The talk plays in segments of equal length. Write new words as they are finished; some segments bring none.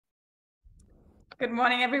Good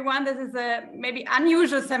morning, everyone. This is a maybe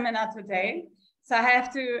unusual seminar today. So I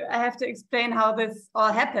have to explain how this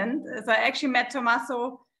all happened. So I actually met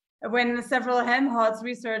Tommaso when several Helmholtz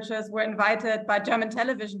researchers were invited by German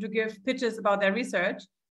television to give pitches about their research.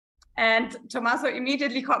 And Tommaso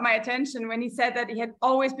immediately caught my attention when he said that he had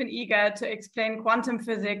always been eager to explain quantum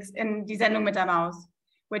physics in Die Sendung mit der Maus,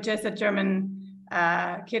 which is a German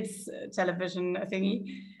kids television thingy.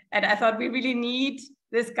 And I thought we really need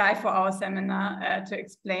this guy for our seminar to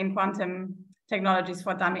explain quantum technologies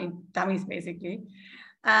for dummies, basically.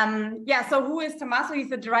 So who is Tommaso? He's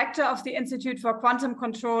the director of the Institute for Quantum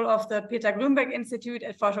Control of the Peter Grünberg Institute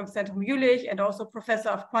at Forschungszentrum Jülich, and also professor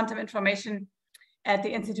of quantum information at the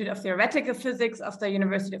Institute of Theoretical Physics of the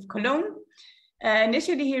University of Cologne.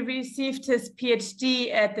 Initially, he received his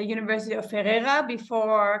PhD at the University of Ferrara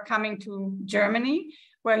before coming to Germany,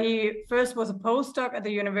 where he first was a postdoc at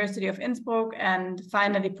the University of Innsbruck and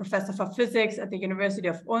finally professor for physics at the University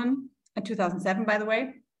of Ulm in 2007, by the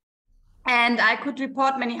way. And I could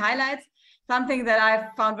report many highlights. Something that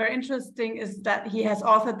I found very interesting is that he has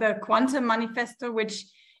authored the Quantum Manifesto, which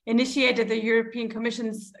initiated the European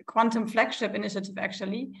Commission's quantum flagship initiative,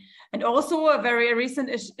 actually. And also a very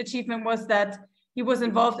recent achievement was that he was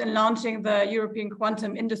involved in launching the European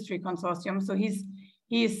Quantum Industry Consortium. So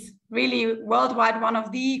he's really worldwide one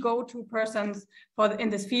of the go-to persons in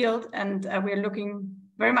this field, and we're looking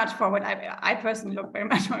very much forward. I personally look very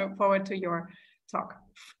much forward to your talk.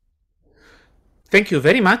 Thank you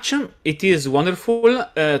very much. It is wonderful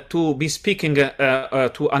to be speaking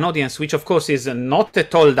to an audience which, of course, is not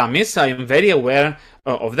at all dummies. I am very aware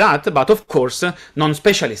of that, but of course,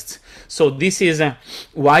 non-specialists. So this is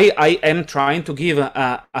why I am trying to give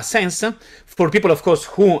a sense for people, of course,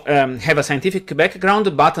 who have a scientific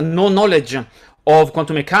background, but no knowledge of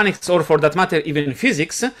quantum mechanics, or for that matter, even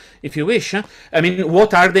physics, if you wish. I mean,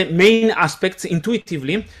 what are the main aspects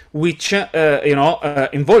intuitively which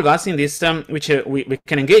involve us in this, which we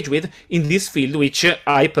can engage with in this field, which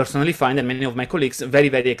I personally find, and many of my colleagues, very,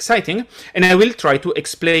 very exciting. And I will try to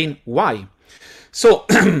explain why. So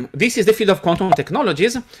this is the field of quantum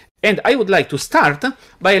technologies, and I would like to start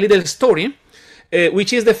by a little story,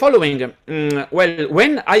 which is the following. Well,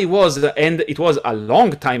 when I was, and it was a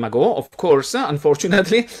long time ago, of course,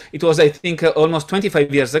 unfortunately, it was, I think, almost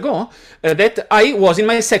 25 years ago, that I was in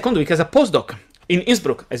my second week as a postdoc in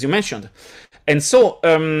Innsbruck, as you mentioned. And so,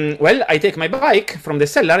 well, I take my bike from the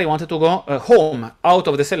cellar. I wanted to go home. Out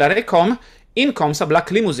of the cellar I come, in comes a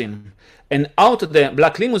black limousine. And out of the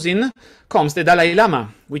black limousine comes the Dalai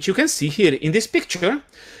Lama, which you can see here in this picture,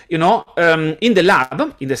 in the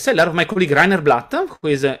lab, in the cellar of my colleague Rainer Blatt, who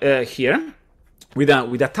is here with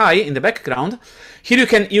a tie in the background. Here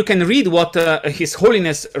you can read what His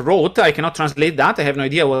Holiness wrote. I cannot translate that. I have no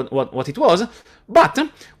idea what it was. But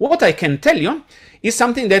what I can tell you is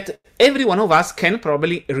something that every one of us can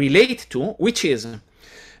probably relate to, which is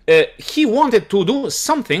he wanted to do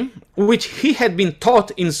something which he had been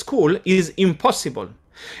taught in school is impossible.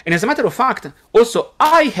 And as a matter of fact, also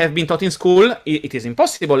I have been taught in school it is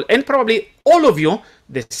impossible, and probably all of you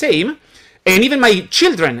the same, and even my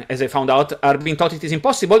children, as I found out, are being taught it is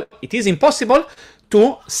impossible. It is impossible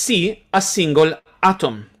to see a single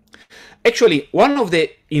atom. Actually, one of the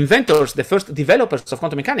inventors, the first developers of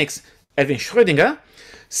quantum mechanics, Erwin Schro,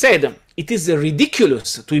 said it is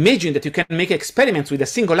ridiculous to imagine that you can make experiments with a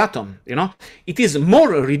single atom. It is more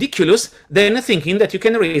ridiculous than thinking that you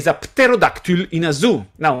can raise a pterodactyl in a zoo.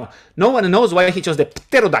 Now, no one knows why he chose the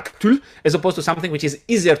pterodactyl as opposed to something which is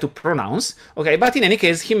easier to pronounce. Okay, but in any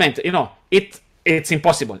case, he meant, it's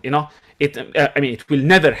impossible. It will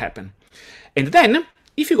never happen. And then,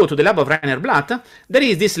 if you go to the lab of Rainer Blatt, there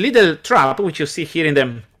is this little trap which you see here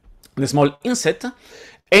in the small inset.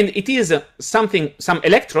 And it is some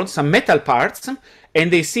electrodes, some metal parts,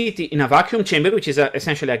 and they sit in a vacuum chamber, which is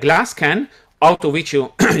essentially a glass can, out of which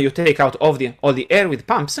you take out all the air with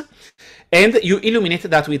pumps, and you illuminate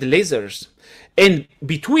that with lasers. And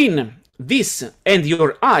between this and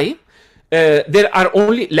your eye, there are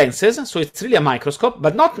only lenses, so it's really a microscope,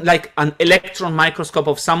 but not like an electron microscope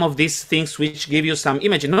of some of these things which give you some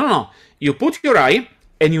image. No. You put your eye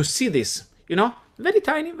and you see this, very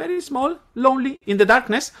tiny, very small, lonely in the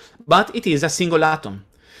darkness, but it is a single atom.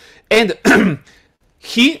 And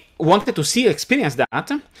he wanted to experience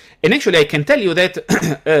that. And actually, I can tell you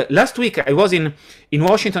that last week I was in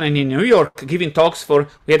Washington and in New York giving talks we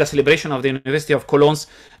had a celebration of the University of Cologne's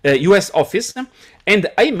US office, and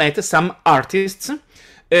I met some artists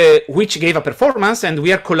which gave a performance, and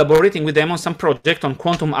we are collaborating with them on some project on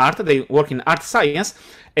quantum art. They work in art science,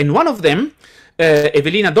 and one of them,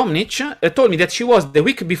 Evelina Domnic, told me that she was the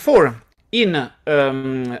week before in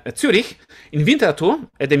Zurich, in Winterthur,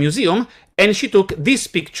 at the museum, and she took this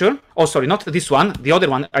picture. Oh, sorry, not this one, the other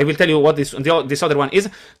one. I will tell you what this other one is.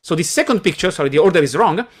 So the second picture, sorry, the order is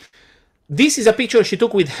wrong. This is a picture she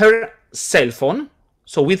took with her cell phone,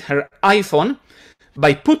 so with her iPhone,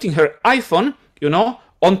 by putting her iPhone, you know,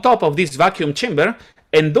 on top of this vacuum chamber,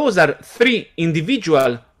 and those are 3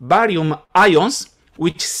 individual barium ions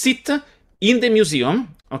which sit in the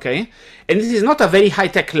museum, okay? And this is not a very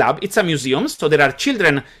high-tech lab, it's a museum, so there are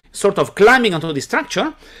children sort of climbing onto the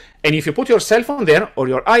structure, and if you put your cell phone there, or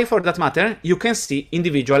your eye for that matter, you can see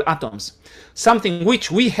individual atoms. Something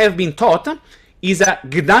which we have been taught is a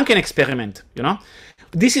Gedanken experiment, you know?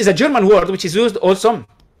 This is a German word which is used also,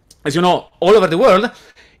 as you know, all over the world.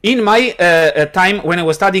 In my time when I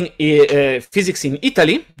was studying physics in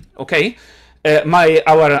Italy, okay,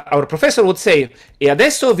 our professor would say, e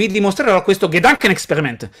adesso vi dimostrerò questo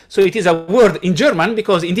Gedankenexperiment. So it is a word in German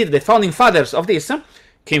because indeed the founding fathers of this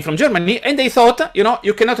came from Germany, and they thought, you know,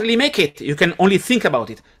 you cannot really make it, you can only think about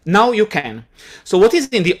it. Now you can. So what is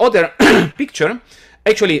in the other picture,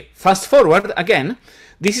 actually fast forward again,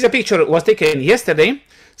 this is a picture that was taken yesterday.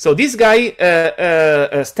 So this guy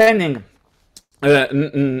standing on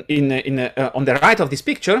the right of this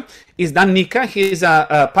picture is Dan Nika. He is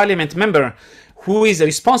a parliament member who is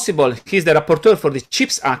responsible. He's the rapporteur for the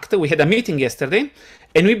CHIPS Act. We had a meeting yesterday,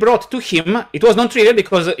 and we brought to him, it was non-trivial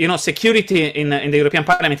because, you know, security in the European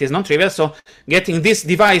Parliament is non-trivial, so getting this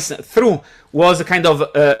device through was kind of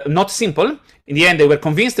not simple. In the end, they were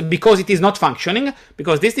convinced because it is not functioning,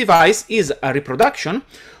 because this device is a reproduction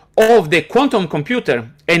of the quantum computer,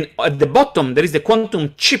 and at the bottom there is the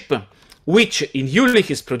quantum chip which in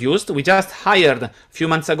Jülich is produced. We just hired a few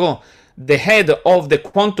months ago the head of the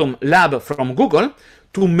quantum lab from Google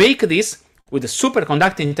to make this with the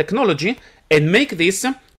superconducting technology and make this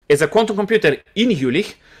as a quantum computer in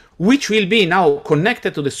Jülich, which will be now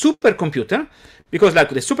connected to the supercomputer, because like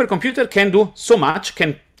the supercomputer can do so much,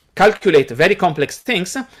 can calculate very complex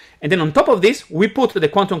things, and then on top of this we put the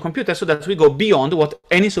quantum computer so that we go beyond what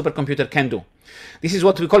any supercomputer can do. This is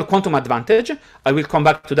what we call quantum advantage. I will come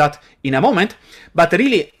back to that in a moment, but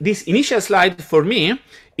really this initial slide for me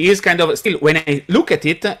is kind of still, when I look at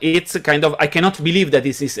it, it's kind of, I cannot believe that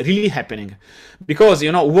this is really happening, because,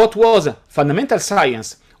 you know, what was fundamental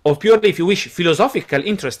science of purely, if you wish, philosophical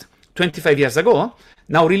interest 25 years ago,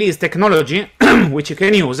 now really is technology which you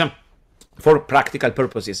can use for practical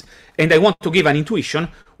purposes. And I want to give an intuition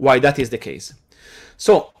why that is the case.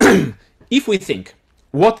 So if we think,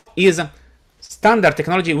 what is standard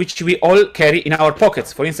technology which we all carry in our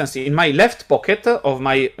pockets? For instance, in my left pocket of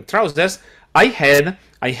my trousers, I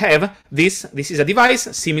have this. This is a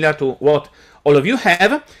device similar to what all of you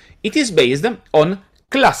have. It is based on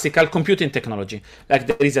classical computing technology. Like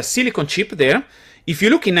there is a silicon chip there. If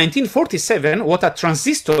you look in 1947, what a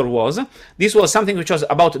transistor was, this was something which was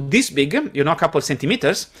about this big, you know, a couple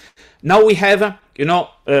centimeters. Now we have, you know,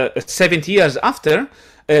 70 years after,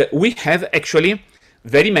 we have actually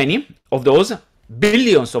very many of those,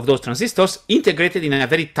 billions of those transistors integrated in a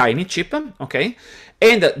very tiny chip, okay?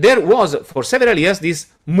 And there was, for several years, this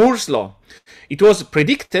Moore's law. It was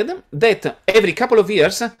predicted that every couple of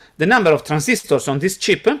years, the number of transistors on this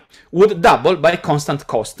chip would double by constant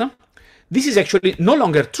cost. This is actually no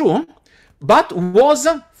longer true, but was,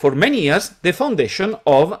 for many years, the foundation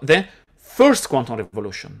of the first quantum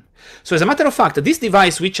revolution. So as a matter of fact, this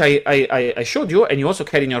device which I showed you, and you also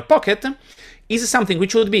carry in your pocket, is something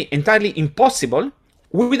which would be entirely impossible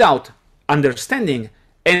without understanding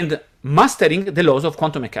and mastering the laws of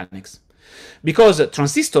quantum mechanics. Because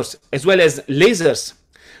transistors, as well as lasers,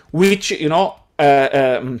 which, you know,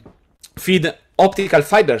 feed optical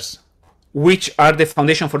fibers, which are the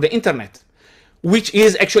foundation for the internet, which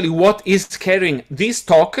is actually what is carrying this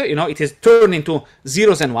talk, you know, it is turned into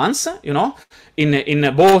zeros and ones, you know,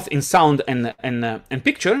 in both in sound and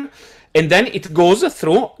picture, and then it goes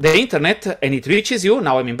through the internet and it reaches you.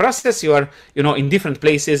 Now I'm in Brussels, you are, you know, in different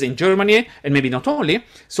places in Germany, and maybe not only.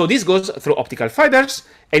 So this goes through optical fibers,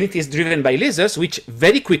 and it is driven by lasers, which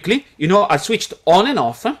very quickly, you know, are switched on and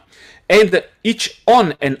off. And each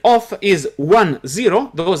on and off is 1,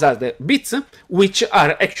 0. Those are the bits which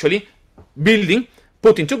are actually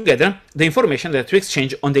putting together the information that we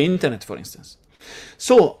exchange on the internet, for instance.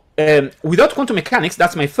 So without quantum mechanics,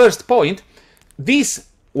 that's my first point, this,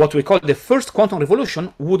 what we call the first quantum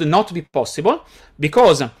revolution, would not be possible,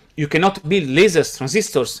 because you cannot build lasers,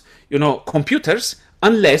 transistors, you know, computers,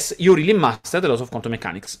 unless you really master the laws of quantum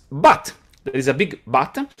mechanics. But there is a big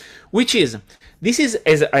but, which is, this is,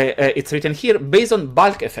 as it's written here, based on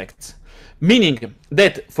bulk effects, meaning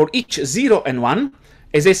that for each 0 and 1,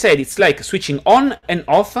 as I said, it's like switching on and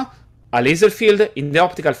off a laser field in the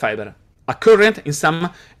optical fiber, a current in some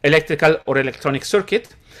electrical or electronic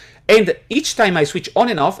circuit. And each time I switch on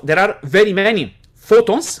and off, there are very many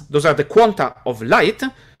photons. Those are the quanta of light.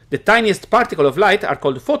 The tiniest particle of light are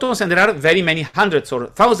called photons, and there are very many hundreds or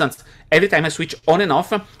thousands every time I switch on and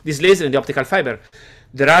off this laser in the optical fiber.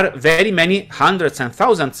 There are very many hundreds and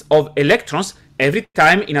thousands of electrons every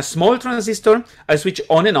time in a small transistor I switch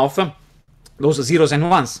on and off those zeros and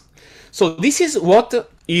ones. So this is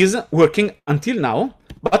what is working until now.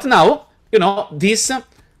 But now, you know, this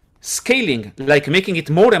scaling, like making it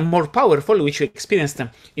more and more powerful, which we experienced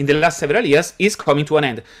in the last several years, is coming to an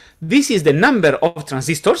end. This is the number of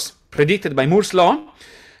transistors predicted by Moore's law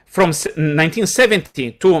from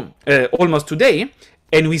 1970 to almost today,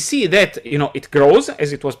 and we see that, you know, it grows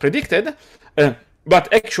as it was predicted,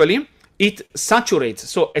 but actually it saturates.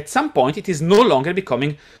 So at some point it is no longer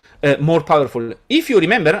becoming more powerful. If you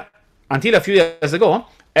remember, until a few years ago,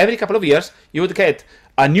 every couple of years you would get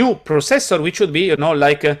a new processor, which would be, you know,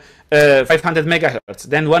 like 500 megahertz,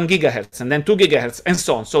 then 1 gigahertz, and then 2 gigahertz, and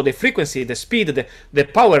so on. So the frequency, the speed, the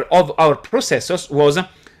power of our processors was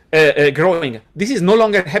growing. This is no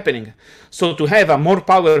longer happening. So to have a more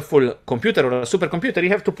powerful computer or a supercomputer, you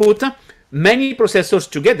have to put many processors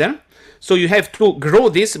together. So you have to grow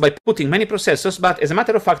this by putting many processors, but as a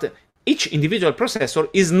matter of fact, each individual processor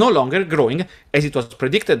is no longer growing as it was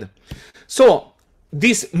predicted. So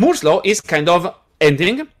this Moore's law is kind of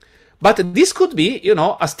ending, but this could be, you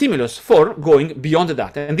know, a stimulus for going beyond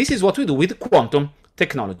that. And this is what we do with quantum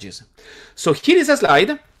technologies. So here is a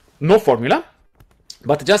slide, no formula,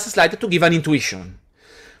 but just a slide to give an intuition.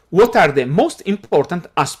 What are the most important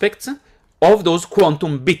aspects of those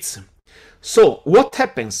quantum bits? So what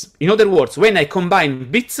happens, in other words, when I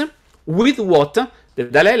combine bits with what the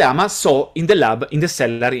Dalai Lama saw in the lab in the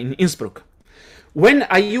cellar in Innsbruck? When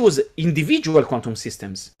I use individual quantum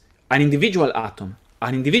systems, an individual atom,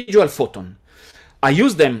 an individual photon, I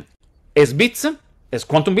use them as bits, as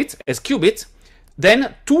quantum bits, as qubits,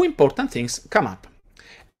 then two important things come up.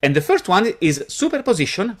 And the first one is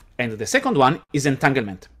superposition, and the second one is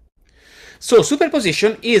entanglement. So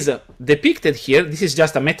superposition is depicted here. This is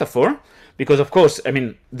just a metaphor, because of course, I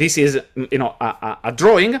mean, this is, you know, a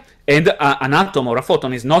drawing, and an atom or a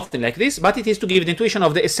photon is nothing like this, but it is to give the intuition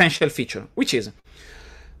of the essential feature, which is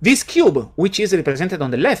this cube, which is represented on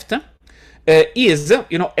the left, is,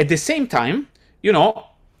 you know, at the same time, you know,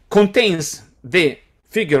 contains the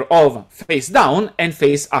figure of face down and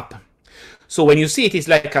face up. So when you see it, it's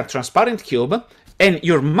like a transparent cube, and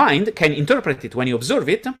your mind can interpret it when you observe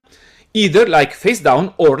it, either like face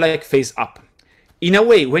down or like face up. In a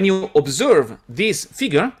way, when you observe this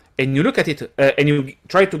figure and you look at it and you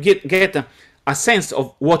try to get a sense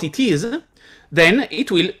of what it is, then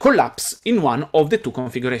it will collapse in one of the two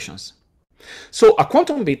configurations. So a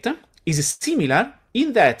quantum bit is similar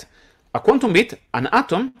in that a quantum bit, an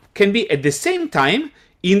atom, can be at the same time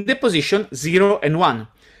in the position 0 and 1.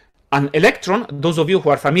 An electron, those of you who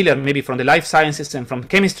are familiar maybe from the life sciences and from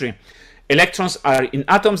chemistry, electrons are in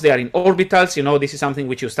atoms, they are in orbitals. You know, this is something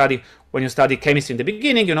which you study when you study chemistry in the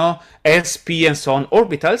beginning, you know, S, P, and so on,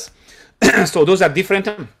 orbitals. So those are different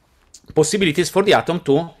possibilities for the atom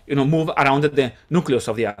to, you know, move around the nucleus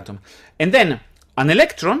of the atom. And then an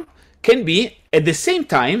electron can be at the same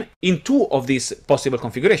time in two of these possible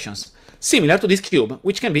configurations, similar to this cube,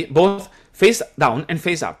 which can be both face down and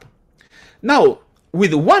face up. Now,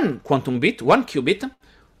 with one quantum bit, one qubit,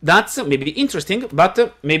 that's maybe interesting,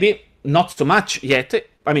 but maybe not so much yet.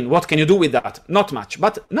 I mean, what can you do with that? Not much.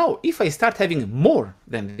 But now, if I start having more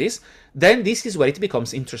than this, then this is where it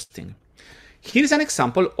becomes interesting. Here's an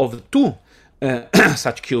example of two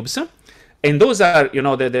such cubes, and those are, you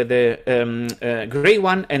know, the gray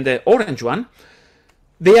one and the orange one.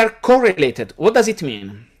 They are correlated. What does it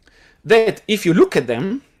mean? That if you look at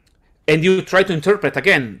them and you try to interpret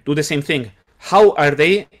again, do the same thing, how are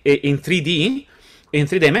they in 3D, in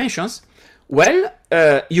 3 dimensions? Well,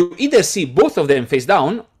 you either see both of them face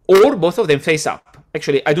down or both of them face up.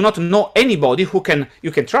 Actually, I do not know anybody who can,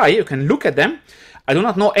 you can try, you can look at them. I do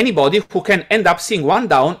not know anybody who can end up seeing one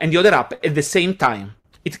down and the other up at the same time.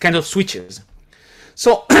 It kind of switches.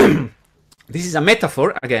 So this is a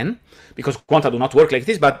metaphor again, because quanta do not work like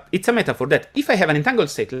this, but it's a metaphor that if I have an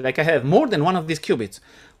entangled state, like I have more than one of these qubits,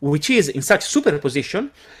 which is in such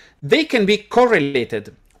superposition, they can be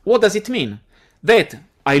correlated. What does it mean? That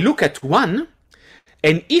I look at one,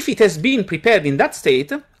 and if it has been prepared in that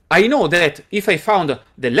state, I know that if I found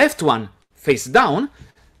the left one face down,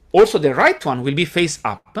 also the right one will be face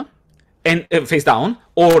up and face down,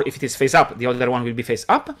 or if it is face up, the other one will be face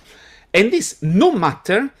up. And this no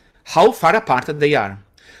matter how far apart they are.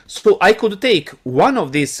 So I could take one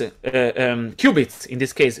of these qubits, in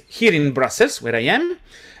this case here in Brussels, where I am,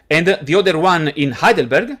 and the other one in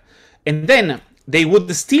Heidelberg, and then they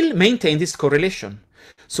would still maintain this correlation.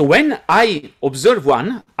 So when I observe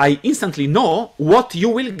one, I instantly know what you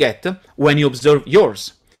will get when you observe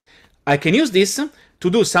yours. I can use this to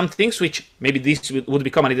do some things which maybe this would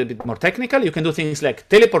become a little bit more technical. You can do things like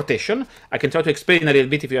teleportation. I can try to explain a little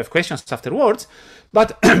bit if you have questions afterwards.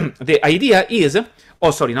 But the idea is, oh,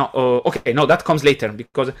 sorry, no, okay, no, that comes later,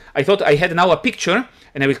 because I thought I had now a picture,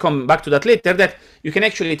 and I will come back to that later, that you can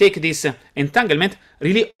actually take this entanglement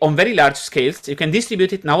really on very large scales. You can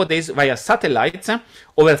distribute it nowadays via satellites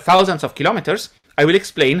over thousands of kilometers. I will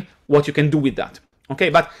explain what you can do with that. Okay,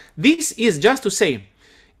 but this is just to say,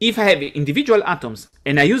 if I have individual atoms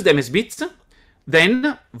and I use them as bits,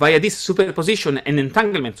 then via this superposition and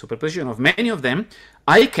entanglement superposition of many of them,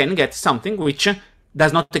 I can get something which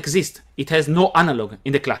does not exist. It has no analog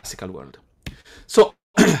in the classical world. So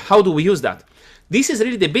how do we use that? This is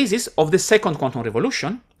really the basis of the second quantum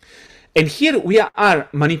revolution. And here we are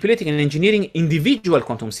manipulating and engineering individual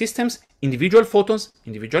quantum systems, individual photons,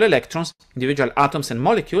 individual electrons, individual atoms and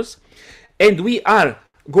molecules. And we are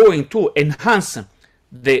going to enhance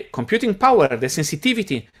the computing power, the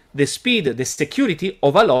sensitivity, the speed, the security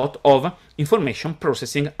of a lot of information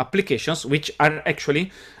processing applications which are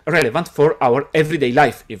actually relevant for our everyday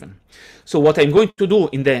life even. So what I'm going to do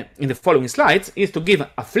in the following slides is to give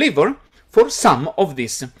a flavor for some of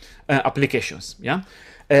these applications. Yeah,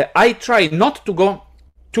 I try not to go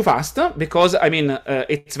too fast because I mean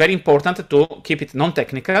it's very important to keep it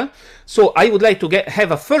non-technical. So I would like to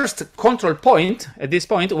have a first control point at this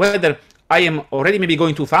point, whether I am already maybe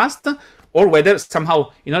going too fast, or whether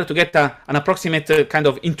somehow, in order to get an approximate kind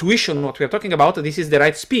of intuition what we are talking about, this is the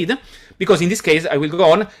right speed, because in this case I will go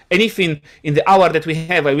on, and if in the hour that we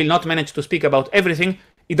have I will not manage to speak about everything,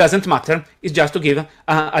 it doesn't matter. It's just to give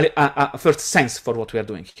a first sense for what we are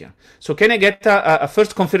doing here. So can I get a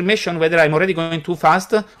first confirmation whether I'm already going too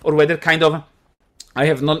fast, or whether kind of I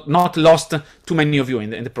have not lost too many of you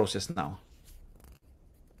in the process now?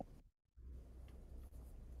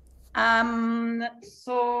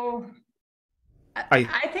 So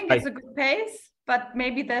I think it's a good pace, but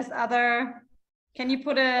maybe there's other. Can you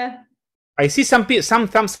put a? I see some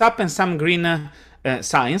thumbs up and some green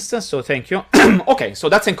signs, so thank you. Okay, so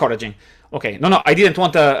that's encouraging. Okay, no, I didn't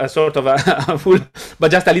want a sort of a full, but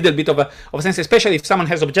just a little bit of a sense, especially if someone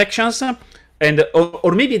has objections, and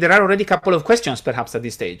or maybe there are already a couple of questions perhaps at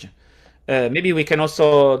this stage. Maybe we can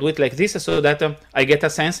also do it like this so that I get a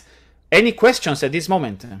sense. Any questions at this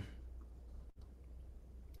moment?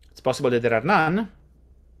 It's possible that there are none.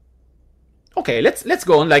 Okay, let's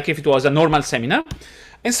go on like if it was a normal seminar.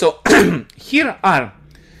 And so here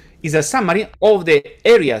is a summary of the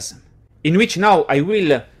areas in which now I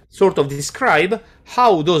will sort of describe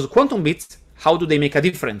how those quantum bits, how do they make a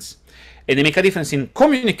difference. And they make a difference in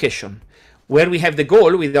communication, where we have the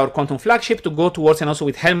goal with our quantum flagship to go towards, and also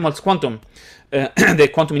with Helmholtz Quantum, the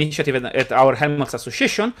quantum initiative at our Helmholtz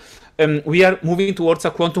Association, we are moving towards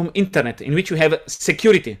a quantum internet in which we have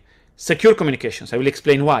security, secure communications. I will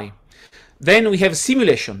explain why. Then we have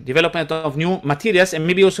simulation, development of new materials, and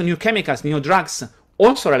maybe also new chemicals, new drugs,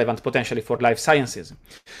 also relevant potentially for life sciences.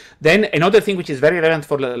 Then another thing which is very relevant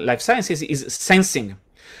for life sciences is sensing.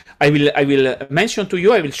 I will mention to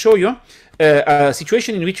you, I will show you a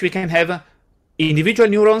situation in which we can have individual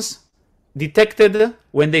neurons detected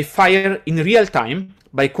when they fire in real time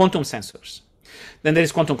by quantum sensors. Then there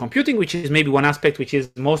is quantum computing, which is maybe one aspect which is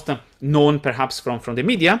most known perhaps from the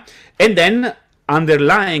media. And then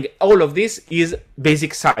underlying all of this is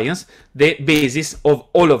basic science, the basis of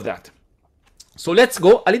all of that. So let's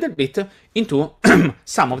go a little bit into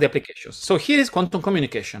some of the applications. So here is quantum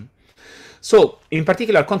communication. So in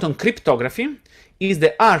particular, quantum cryptography is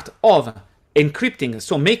the art of encrypting,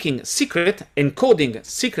 so making secret, encoding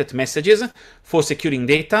secret messages for securing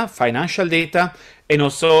data, financial data, and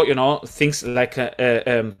also, you know, things like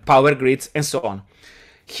power grids and so on.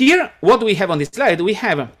 Here, what do we have on this slide? We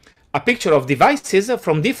have a picture of devices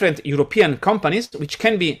from different European companies which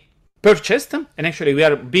can be purchased, and actually we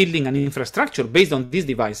are building an infrastructure based on these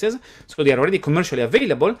devices, so they are already commercially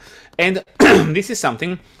available, and this is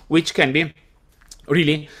something which can be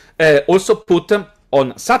really also put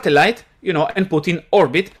on satellite, you know, and put in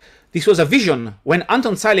orbit. This was a vision when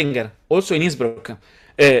Anton Zeilinger, also in Innsbruck,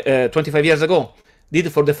 25 years ago,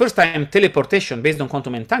 did for the first time teleportation based on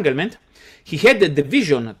quantum entanglement. He had the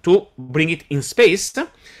vision to bring it in space,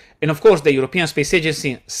 And of course, the European Space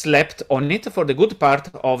Agency slept on it for the good part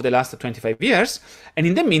of the last 25 years. And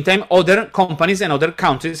in the meantime, other companies and other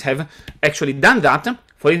countries have actually done that.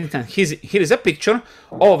 For instance, here is a picture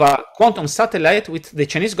of a quantum satellite which the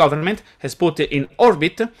Chinese government has put in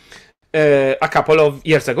orbit a couple of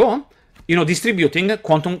years ago, distributing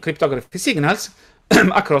quantum cryptography signals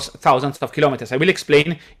across thousands of kilometers. I will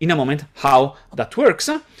explain in a moment how that works.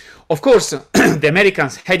 Of course, the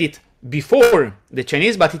Americans had it before the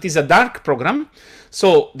Chinese, but it is a dark program.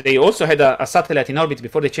 So they also had a satellite in orbit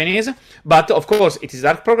before the Chinese, but of course it is a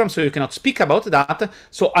dark program, so you cannot speak about that.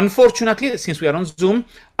 So unfortunately, since we are on Zoom,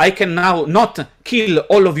 I can now not kill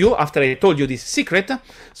all of you after I told you this secret.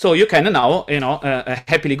 So you can now,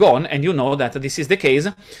 happily go on, and you know that this is the case.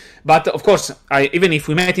 But of course, even if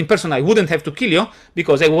we met in person, I wouldn't have to kill you,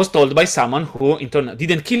 because I was told by someone who in turn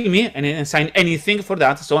didn't kill me and didn't sign anything for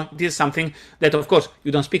that. So this is something that of course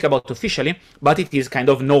you don't speak about officially, but it is kind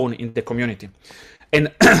of known in the community. And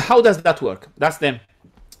how does that work? That's the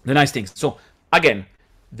nice thing. So again,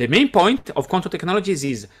 the main point of quantum technologies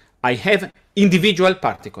is I have individual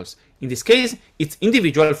particles. In this case, it's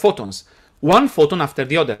individual photons, one photon after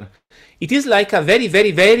the other. It is like a very,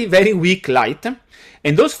 very, very, very weak light.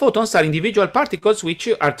 And those photons are individual particles which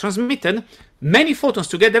are transmitted. Many photons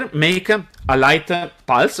together make a light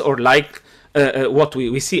pulse, or like what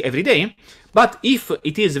we see every day. But if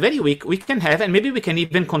it is very weak, we can have, and maybe we can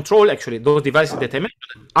even control, actually, those devices that I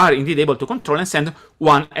mentioned are indeed able to control and send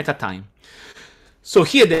one at a time. So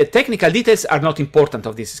here, the technical details are not important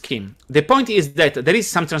of this scheme. The point is that there is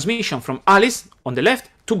some transmission from Alice on the left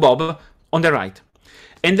to Bob on the right.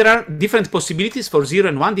 And there are different possibilities for 0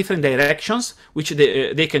 and 1, different directions which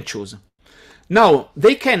they can choose. Now,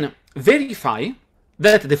 they can verify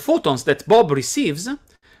that the photons that Bob receives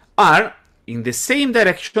are in the same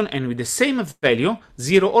direction and with the same value,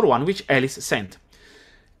 0 or 1, which Alice sent.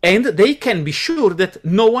 And they can be sure that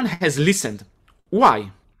no one has listened.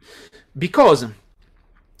 Why? Because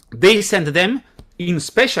they send them in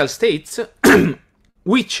special states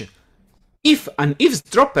which, if an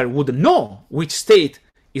eavesdropper would know which state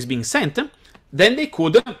is being sent, then they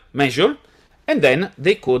could measure and then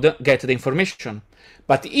they could get the information.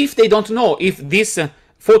 But if they don't know if this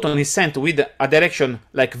photon is sent with a direction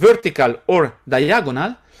like vertical or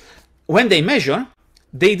diagonal, when they measure,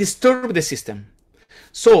 they disturb the system.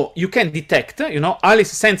 So you can detect,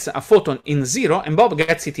 Alice sends a photon in 0 and Bob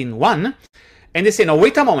gets it in 1, and they say, no,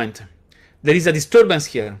 wait a moment, there is a disturbance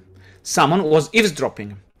here. Someone was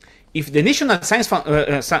eavesdropping. If the National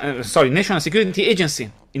Security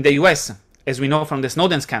Agency in the US, as we know from the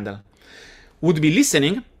Snowden scandal, would be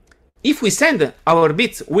listening, if we send our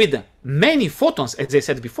bits with many photons, as I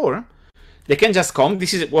said before, they can just come.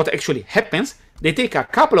 This is what actually happens. They take a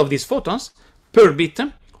couple of these photons per bit.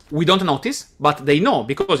 We don't notice, but they know,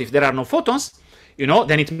 because if there are no photons,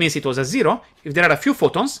 then it means it was a 0. If there are a few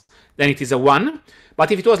photons, then it is a 1.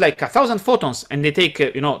 But if it was like 1,000 photons and they take,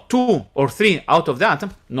 2 or 3 out of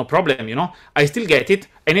that, no problem, I still get it,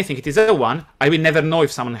 and I think it is a 1. I will never know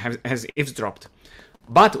if someone has eavesdropped.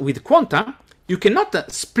 But with quanta, you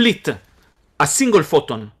cannot split a single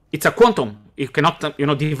photon. It's a quantum. You cannot,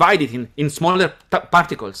 divide it in smaller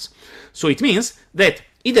particles. So it means that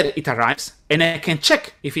either it arrives, and I can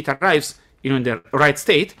check if it arrives, in the right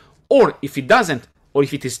state, or if it doesn't, or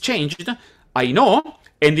if it is changed, I know.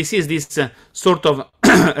 And this is this sort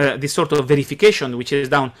of verification which is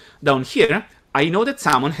down here. I know that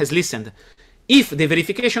someone has listened. If the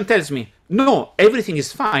verification tells me no, everything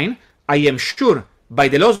is fine, I am sure by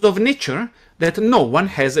the laws of nature that no one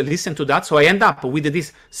has listened to that. So I end up with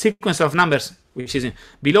this sequence of numbers which is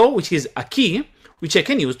below, which is a key which I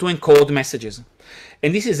can use to encode messages.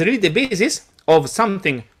 And this is really the basis of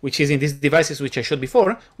something which is in these devices which I showed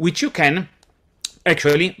before, which you can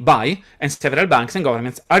actually buy, and several banks and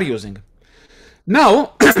governments are using.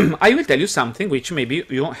 Now, I will tell you something which maybe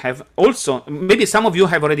you have also, maybe some of you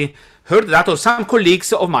have already heard that, or some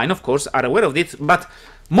colleagues of mine, of course, are aware of it, but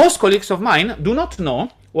most colleagues of mine do not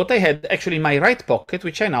know what I had actually in my right pocket,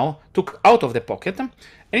 which I now took out of the pocket, and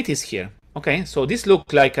it is here. Okay, so this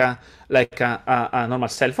looks like a normal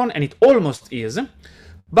cell phone, and it almost is,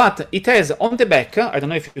 but it has on the back, I don't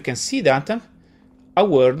know if you can see that, a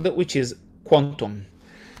word which is quantum.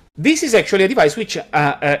 This is actually a device which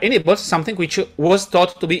enables something which was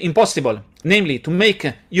thought to be impossible, namely to make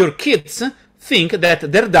your kids think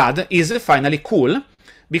that their dad is finally cool,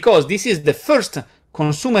 because this is the first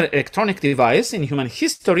consumer electronic device in human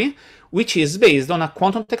history which is based on a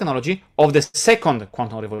quantum technology of the second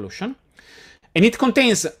quantum revolution. And it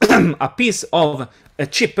contains a piece of a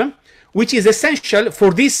chip which is essential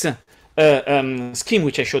for this scheme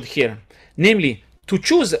which I showed here, namely to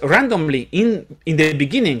choose randomly in the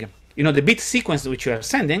beginning, the bit sequence which you are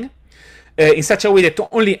sending, in such a way that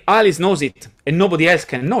only Alice knows it and nobody else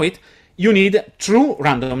can know it, you need true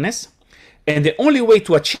randomness. And the only way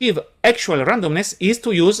to achieve actual randomness is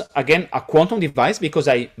to use, again, a quantum device, because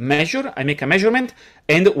I make a measurement,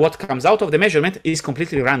 and what comes out of the measurement is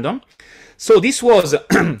completely random. So this was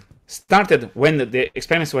started when the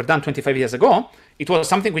experiments were done 25 years ago. It was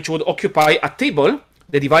something which would occupy a table,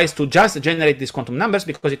 the device to just generate these quantum numbers,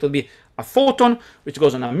 because it would be a photon which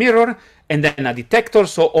goes on a mirror, and then a detector,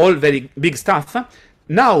 so all very big stuff.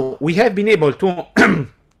 Now we have been able to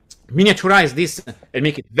miniaturize this and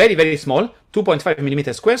make it very, very small, 2.5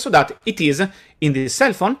 millimeters square, so that it is in the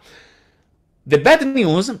cell phone. The bad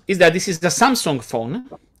news is that this is the Samsung phone,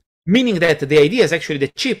 meaning that the idea is actually the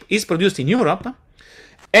chip is produced in Europe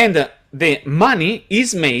and the money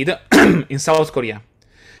is made in South Korea.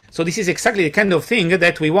 So this is exactly the kind of thing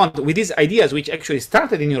that we want with these ideas, which actually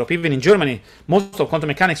started in Europe, even in Germany. Most of quantum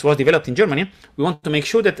mechanics was developed in Germany. We want to make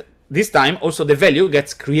sure that this time also the value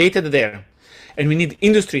gets created there. And we need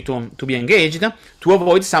industry to be engaged to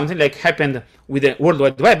avoid something like happened with the World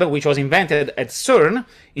Wide Web, which was invented at CERN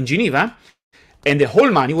in Geneva, and the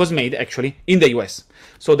whole money was made actually in the US.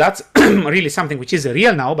 So that's really something which is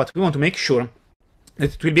real now, but we want to make sure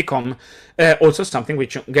that it will become also something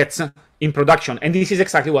which gets in production. And this is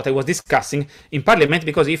exactly what I was discussing in Parliament,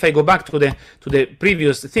 because if I go back to the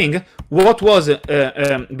previous thing, what was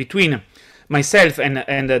between myself and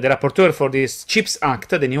the rapporteur for this CHIPS Act,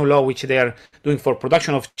 the new law which they are doing for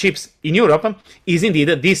production of chips in Europe, is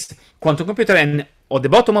indeed this quantum computer, and at the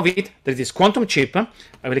bottom of it there is this quantum chip.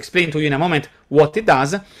 I will explain to you in a moment what it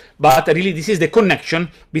does, but really this is the connection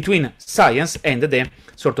between science and the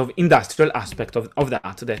sort of industrial aspect of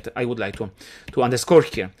that I would like to underscore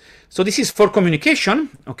here. So this is for communication.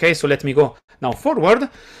 Okay, so let me go now forward.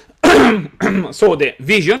 So the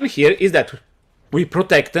vision here is that we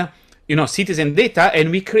protect citizen data,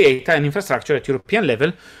 and we create an infrastructure at European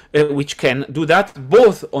level which can do that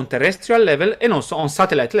both on terrestrial level and also on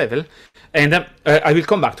satellite level. And I will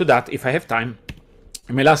come back to that if I have time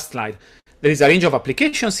in my last slide. There is a range of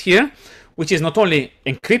applications here, which is not only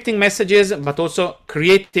encrypting messages, but also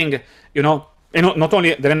creating, not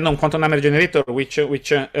only the random quantum number generator, which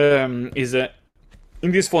is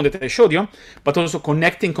in this phone that I showed you, but also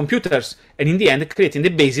connecting computers, and in the end creating the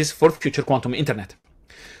basis for future quantum internet.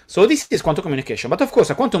 So this is quantum communication. But of course,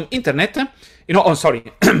 a quantum internet,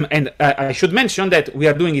 and I should mention that we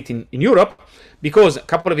are doing it in Europe, because a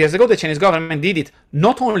couple of years ago, the Chinese government did it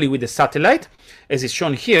not only with the satellite, as is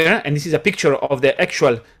shown here, and this is a picture of the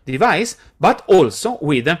actual device, but also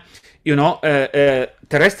with,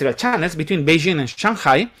 terrestrial channels between Beijing and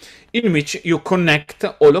Shanghai, in which you connect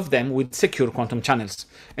all of them with secure quantum channels.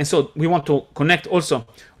 And so we want to connect also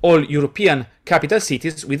all European capital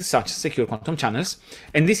cities with such secure quantum channels.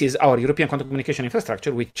 And this is our European quantum communication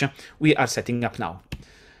infrastructure, which we are setting up now.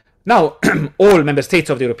 Now, all member states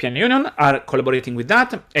of the European Union are collaborating with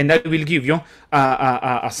that, and I will give you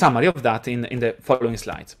a summary of that in the following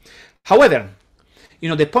slides. However,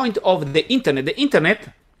 the point of the internet,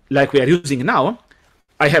 like we are using now,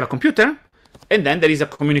 I have a computer, and then there is a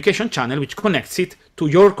communication channel which connects it to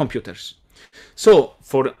your computers. So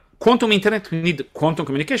for quantum internet, we need quantum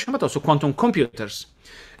communication, but also quantum computers.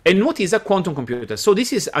 And what is a quantum computer? So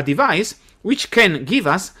this is a device which can give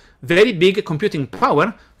us very big computing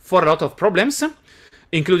power for a lot of problems,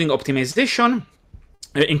 including optimization,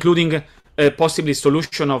 including possibly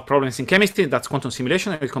solution of problems in chemistry. That's quantum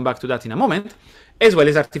simulation. I will come back to that in a moment, as well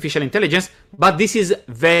as artificial intelligence. But this is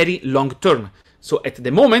very long term. So at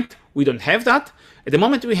the moment, we don't have that. At the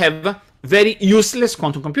moment, we have very useless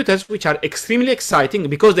quantum computers, which are extremely exciting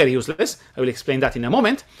because they're useless. I will explain that in a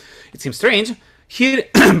moment. It seems strange. Here,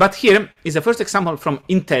 but here is the first example from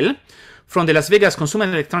Intel, from the Las Vegas Consumer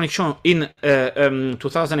Electronics Show in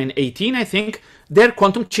 2018, I think. Their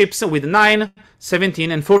quantum chips with 9,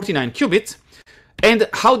 17, and 49 qubits. And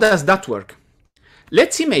how does that work?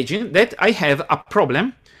 Let's imagine that I have a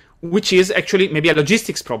problem which is actually maybe a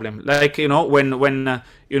logistics problem, like when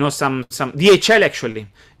some DHL actually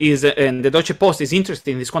is, and the Deutsche Post is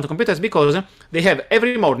interested in these quantum computers because they have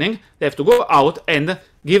every morning they have to go out and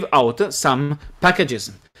give out some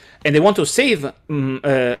packages, and they want to save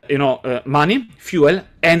money, fuel,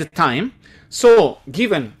 and time. So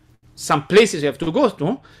given some places you have to go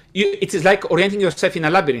to, it is like orienting yourself in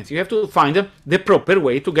a labyrinth. You have to find the proper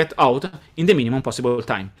way to get out in the minimum possible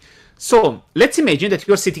time. So let's imagine that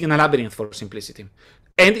you're sitting in a labyrinth for simplicity,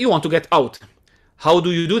 and you want to get out. How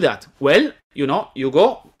do you do that? Well, you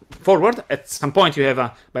go forward. At some point you have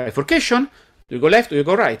a bifurcation. Do you go left? Do you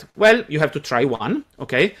go right? Well, you have to try one,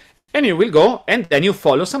 okay? and you will go, and then you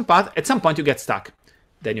follow some path. At some point, you get stuck.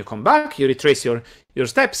 Then you come back, you retrace your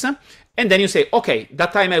steps, and then you say, okay,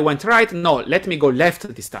 that time I went right. No, let me go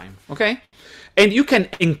left this time, okay? And you can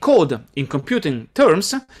encode in computing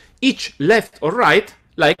terms each left or right,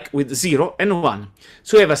 like with 0 and 1.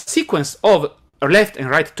 So you have a sequence of left and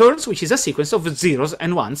right turns, which is a sequence of zeros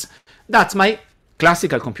and ones. That's my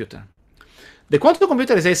classical computer. The quantum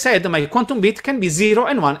computer, as I said, my quantum bit can be 0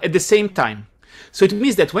 and 1 at the same time. So it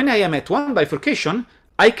means that when I am at one bifurcation,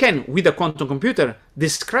 I can, with a quantum computer,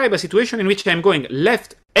 describe a situation in which I am going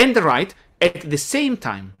left and right at the same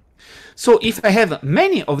time. So if I have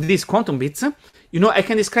many of these quantum bits, I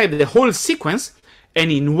can describe the whole sequence,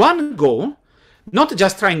 and in one go, not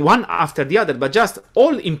just trying one after the other, but just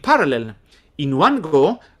all in parallel, in one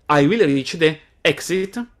go, I will reach the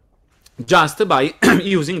exit just by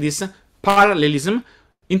using this parallelism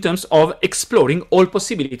in terms of exploring all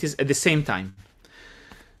possibilities at the same time.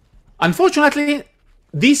 Unfortunately,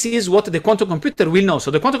 this is what the quantum computer will know.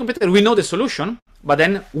 So the quantum computer will know the solution, but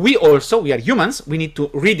then we are humans, we need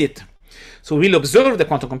to read it. So we'll observe the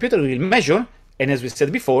quantum computer, we will measure, and as we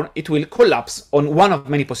said before, it will collapse on one of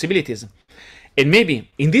many possibilities. And maybe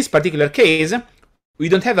in this particular case, we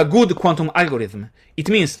don't have a good quantum algorithm. It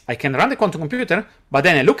means I can run the quantum computer, but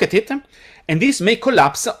then I look at it, and this may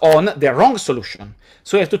collapse on the wrong solution.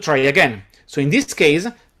 So I have to try again. So in this case,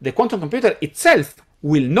 the quantum computer itself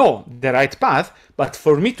will know the right path, but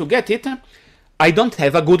for me to get it, I don't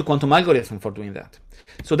have a good quantum algorithm for doing that.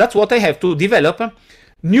 So that's what I have to develop,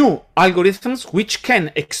 new algorithms which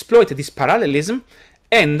can exploit this parallelism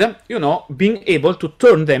and, being able to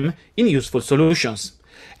turn them in useful solutions.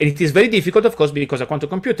 And it is very difficult, of course, because a quantum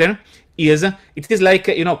computer is like,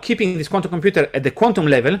 keeping this quantum computer at the quantum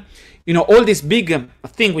level. All this big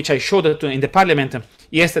thing which I showed in the parliament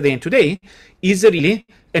yesterday and today is really,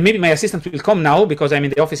 and maybe my assistant will come now because I'm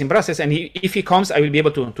in the office in Brussels, and if he comes, I will be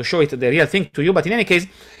able to show it, the real thing to you. But in any case,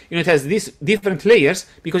 it has these different layers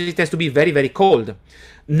because it has to be very, very cold,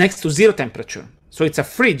 next to zero temperature. So it's a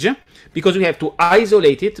fridge because we have to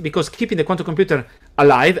isolate it, because keeping the quantum computer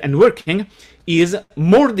alive and working is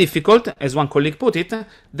more difficult, as one colleague put it,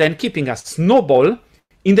 than keeping a snowball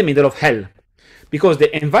in the middle of hell. Because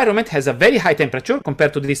the environment has a very high temperature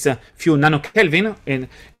compared to this few nanokelvin,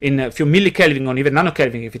 in a few millikelvin or even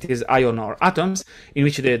nanokelvin if it is ion or atoms, in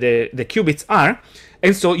which the qubits are.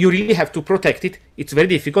 And so you really have to protect it. It's very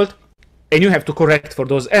difficult, and you have to correct for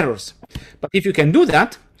those errors. But if you can do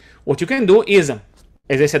that, what you can do is,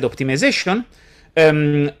 as I said, optimization,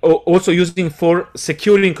 also using for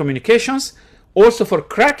securing communications, also for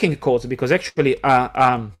cracking codes, because actually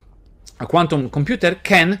a quantum computer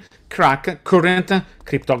can crack current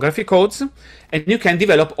cryptography codes, and you can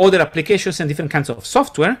develop other applications and different kinds of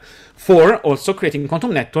software for also creating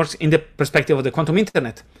quantum networks in the perspective of the quantum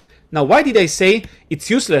internet. Now, why did I say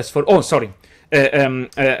it's useless for,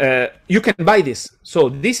 you can buy this. So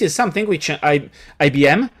this is something which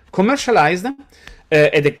IBM commercialized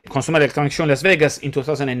at the Consumer Electronics Show in Las Vegas in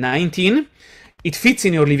 2019. It fits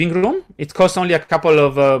in your living room. It costs only a couple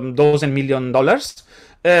of dozen $1 million.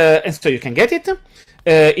 And so you can get it.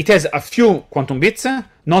 It has a few quantum bits,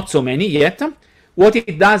 not so many yet. What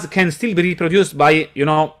it does can still be reproduced by,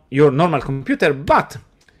 your normal computer. But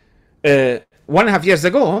 1.5 years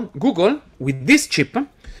ago, Google, with this chip,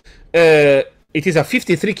 it is a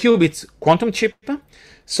 53 qubits quantum chip.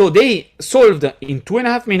 So they solved in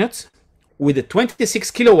 2.5 minutes with 26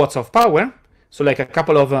 kilowatts of power. So like a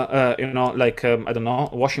couple of, I don't know,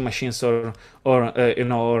 washing machines or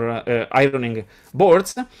ironing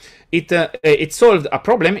boards. It solved a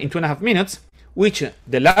problem in 2.5 minutes, which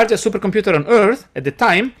the largest supercomputer on Earth at the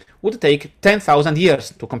time would take 10,000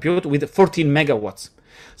 years to compute with 14 megawatts.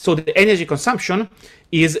 So the energy consumption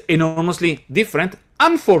is enormously different,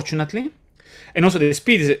 unfortunately, and also the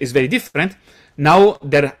speed is very different. Now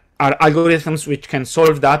there are algorithms which can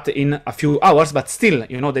solve that in a few hours, but still,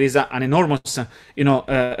 there is an enormous,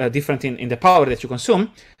 difference in the power that you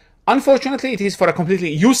consume. Unfortunately, it is for a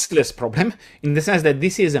completely useless problem, in the sense that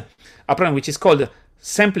this is a problem which is called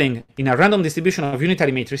sampling in a random distribution of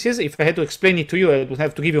unitary matrices. If I had to explain it to you, I would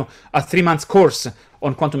have to give you a 3-month course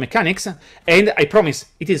on quantum mechanics, and I promise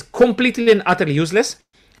it is completely and utterly useless.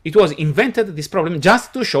 It was invented, this problem,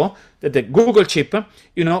 just to show that the Google chip,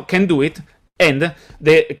 can do it, and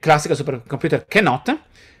the classical supercomputer cannot.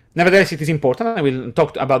 Nevertheless, it is important. I will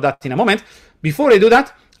talk about that in a moment. Before I do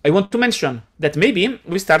that, I want to mention that maybe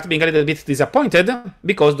we start being a little bit disappointed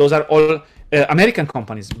because those are all American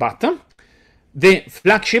companies. But the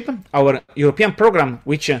flagship, our European program,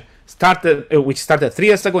 which started 3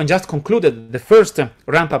 years ago and just concluded the first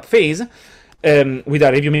ramp-up phase with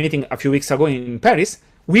a review meeting a few weeks ago in Paris,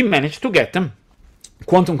 we managed to get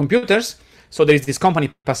quantum computers. So there is this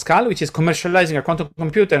company Pascal, which is commercializing a quantum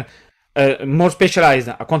computer, more specialized,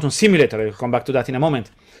 a quantum simulator. I'll come back to that in a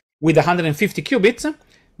moment. With 150 qubits,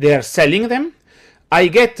 they are selling them.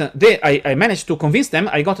 I managed to convince them.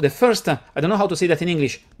 I got the first, I don't know how to say that in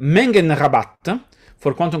English, Mengenrabatt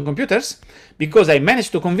for quantum computers, because I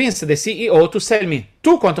managed to convince the CEO to sell me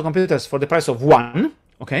 2 quantum computers for the price of 1.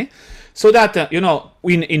 Okay, so that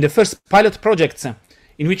in the first pilot projects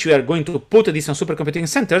in which we are going to put this on supercomputing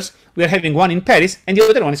centers, we are having one in Paris and the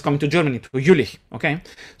other one is coming to Germany, to Jülich, okay?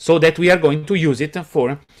 So that we are going to use it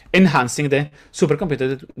for enhancing the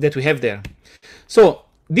supercomputer that we have there. So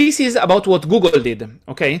this is about what Google did,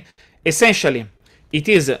 okay? Essentially, it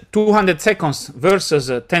is 200 seconds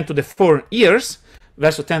versus 10 to the 4 years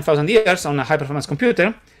versus 10,000 years on a high-performance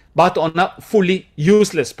computer, but on a fully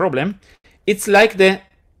useless problem. It's like the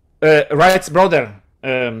Wright's brother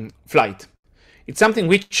flight. It's something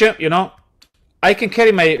which, I can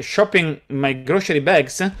carry my grocery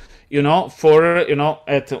bags, for,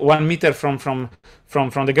 at 1 meter from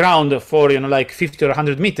the ground for, like 50 or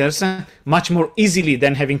 100 meters, much more easily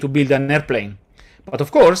than having to build an airplane. But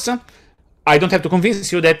of course, I don't have to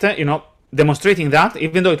convince you that, demonstrating that,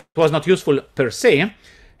 even though it was not useful per se,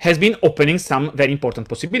 has been opening some very important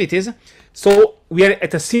possibilities. So we are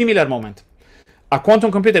at a similar moment. A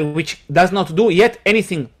quantum computer which does not do yet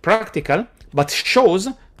anything practical, but shows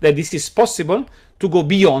that this is possible to go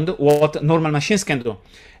beyond what normal machines can do.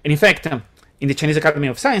 And in fact, in the Chinese Academy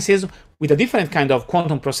of Sciences, with a different kind of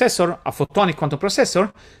quantum processor, a photonic quantum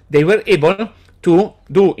processor, they were able to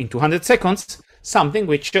do in 200 seconds something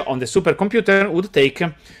which on the supercomputer would take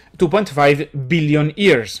 2.5 billion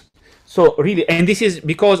years. So really, and this is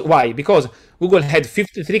because, why? Because Google had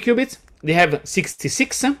 53 qubits, they have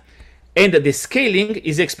 66, and the scaling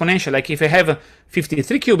is exponential. Like if I have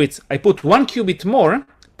 53 qubits, I put 1 qubit more,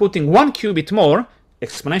 putting 1 qubit more,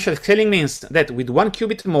 exponential scaling means that with 1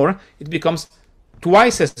 qubit more, it becomes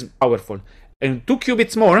twice as powerful. And 2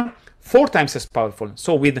 qubits more, 4 times as powerful.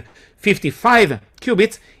 So with 55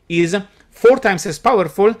 qubits is 4 times as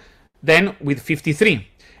powerful than with 53.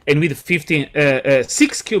 And with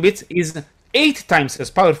 56 qubits is 8 times as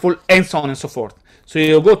powerful, and so on and so forth. So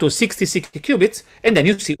you go to 66 qubits, and then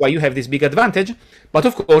you see why you have this big advantage. But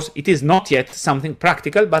of course, it is not yet something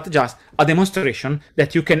practical, but just a demonstration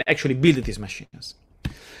that you can actually build these machines.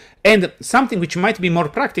 And something which might be more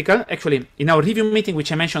practical, actually, in our review meeting,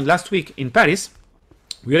 which I mentioned last week in Paris,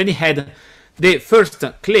 we already had the first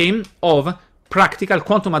claim of practical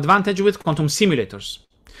quantum advantage with quantum simulators.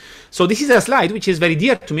 So this is a slide which is very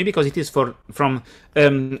dear to me because it is from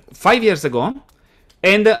 5 years ago.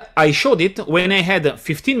 And I showed it when I had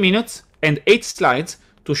 15 minutes and 8 slides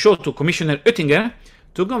to show to Commissioner Oettinger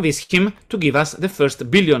to convince him to give us the first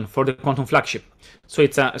billion for the quantum flagship. So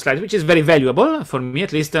it's a slide which is very valuable for me,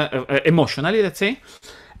 at least emotionally, let's say.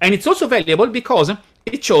 And it's also valuable because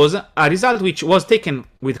it shows a result which was taken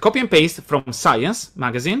with copy and paste from Science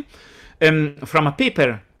magazine, from a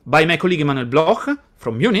paper by my colleague Emanuel Bloch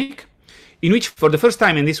from Munich, in which for the first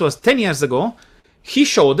time, and this was 10 years ago, he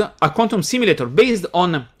showed a quantum simulator based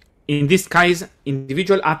on, in this case,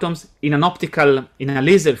 individual atoms in a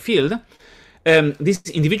laser field. These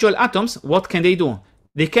individual atoms, what can they do?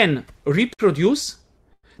 They can reproduce,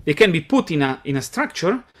 they can be put in a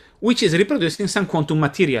structure which is reproducing some quantum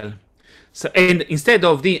material. So, and instead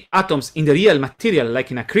of the atoms in the real material,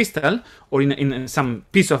 like in a crystal or in some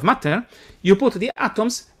piece of matter, you put the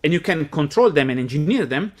atoms and you can control them and engineer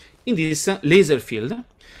them in this laser field.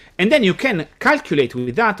 And then you can calculate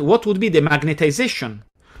with that what would be the magnetization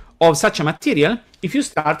of such a material if you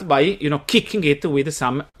start by kicking it with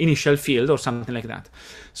some initial field or something like that.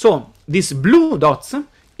 So these blue dots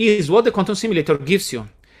is what the quantum simulator gives you.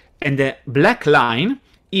 And the black line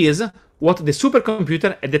is what the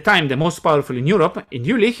supercomputer at the time, the most powerful in Europe, in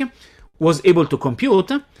Jülich, was able to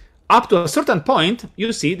compute. Up to a certain point,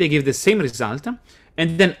 you see they give the same result.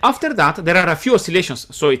 And then after that, there are a few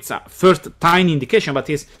oscillations. So it's a first tiny indication, but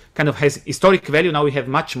it kind of has historic value. Now we have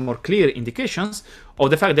much more clear indications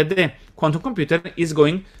of the fact that the quantum computer is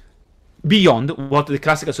going beyond what the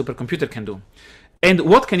classical supercomputer can do. And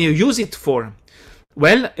what can you use it for?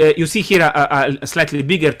 Well, you see here a slightly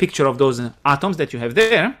bigger picture of those atoms that you have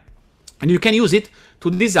there. And you can use it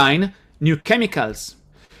to design new chemicals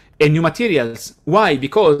and new materials. Why?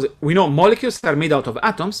 Because we know molecules are made out of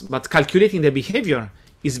atoms, but calculating the behavior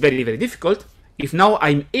is very, very difficult. If now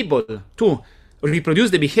I'm able to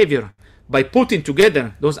reproduce the behavior by putting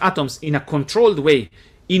together those atoms in a controlled way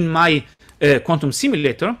in my quantum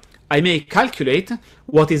simulator, I may calculate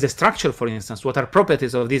what is the structure, for instance, what are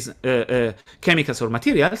properties of these chemicals or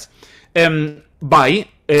materials by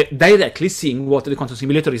directly seeing what the quantum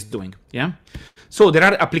simulator is doing. Yeah. So there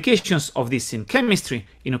are applications of this in chemistry,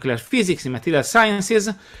 in nuclear physics, in material sciences,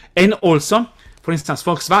 and also, for instance,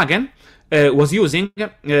 Volkswagen was using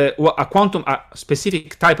a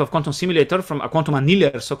specific type of quantum simulator from a quantum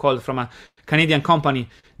annealer, so-called, from a Canadian company,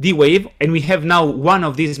 D-Wave, and we have now one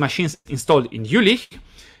of these machines installed in Jülich,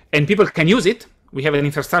 and people can use it. We have an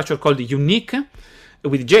infrastructure called Unique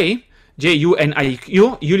with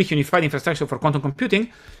J-U-N-I-Q, Jülich Unified Infrastructure for Quantum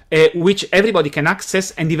Computing, which everybody can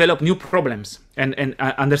access and develop new problems and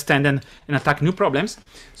understand and attack new problems.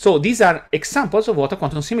 So these are examples of what a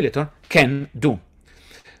quantum simulator can do.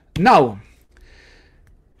 Now,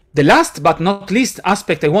 the last but not least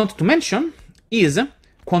aspect I want to mention is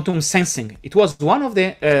quantum sensing. It was one of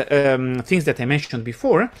the things that I mentioned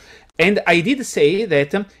before, and I did say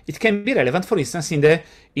that it can be relevant, for instance,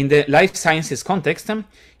 in the life sciences context.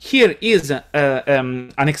 Here is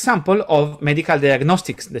an example of medical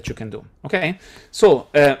diagnostics that you can do. Okay, so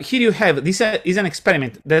here you have, this is an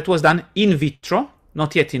experiment that was done in vitro,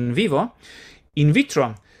 not yet in vivo. In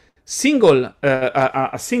vitro,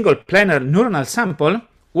 a single planar neuronal sample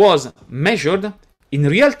was measured in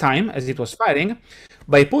real time as it was firing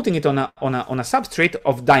by putting it on a substrate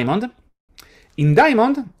of diamond. In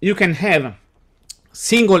diamond, you can have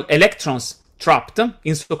single electrons trapped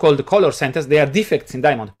in so-called color centers. They are defects in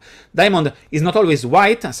diamond. Diamond is not always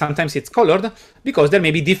white, sometimes it's colored because there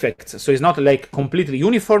may be defects. So it's not like completely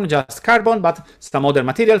uniform, just carbon, but some other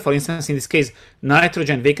material. For instance, in this case,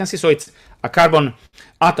 nitrogen vacancy. So it's a carbon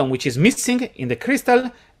atom which is missing in the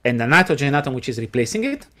crystal and a nitrogen atom which is replacing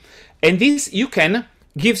it. And this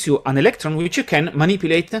gives you an electron which you can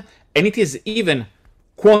manipulate, and it is even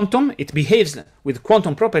quantum. It behaves with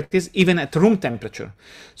quantum properties even at room temperature.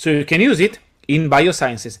 So you can use it in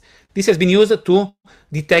biosciences. This has been used to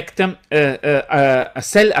detect a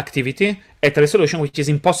cell activity at a resolution which is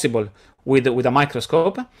impossible with a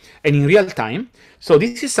microscope and in real time. So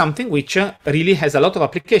this is something which really has a lot of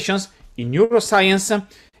applications in neuroscience,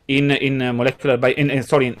 in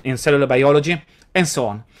cellular biology, and so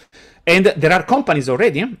on. And there are companies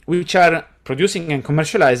already which are producing and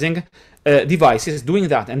commercializing devices doing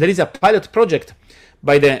that. And there is a pilot project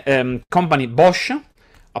by the company Bosch,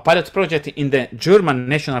 a pilot project in the German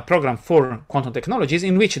National Program for Quantum Technologies,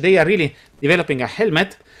 in which they are really developing a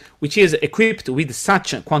helmet which is equipped with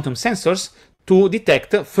such quantum sensors to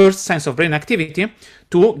detect first signs of brain activity,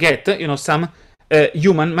 to get some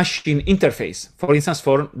human-machine interface. For instance,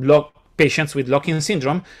 for patients with lock-in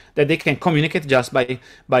syndrome, that they can communicate just by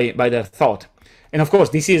their thought. And of course,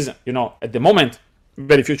 this is, at the moment,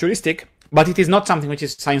 very futuristic, but it is not something which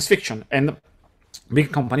is science fiction, and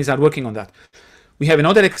big companies are working on that. We have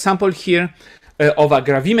another example here of a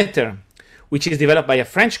gravimeter, which is developed by a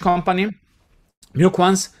French company,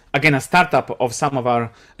 Muquans, again, a startup of some of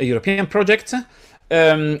our European projects,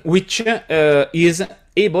 which is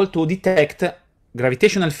able to detect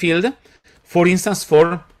gravitational field, for instance,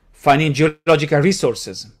 for finding geological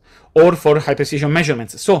resources or for high precision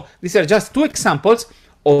measurements. So these are just two examples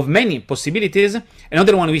of many possibilities.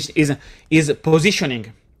 Another one which is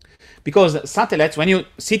positioning, because satellites, when you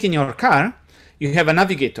sit in your car, you have a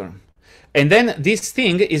navigator, and then this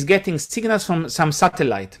thing is getting signals from some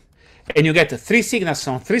satellite, and you get 3 signals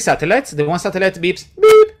from 3 satellites. The one satellite beeps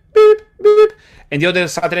beep beep beep, and the other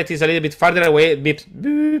satellite is a little bit farther away, it beeps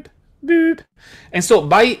beep beep. And so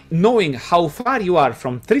by knowing how far you are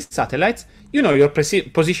from 3 satellites, you know your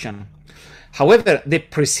position. However, the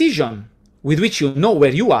precision with which you know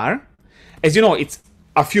where you are, as you know, it's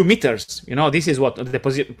a few meters. This is what the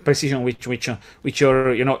precision which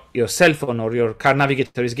your cell phone or your car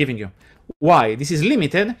navigator is giving you. Why? This is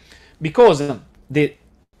limited because the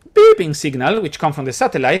beeping signal which come from the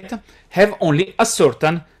satellite have only a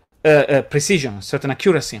certain precision, certain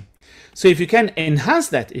accuracy. So if you can enhance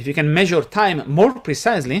that, if you can measure time more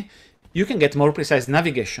precisely, you can get more precise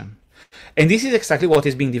navigation. And this is exactly what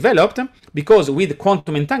is being developed, because with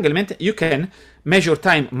quantum entanglement, you can measure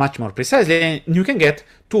time much more precisely, and you can get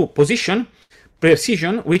to precision,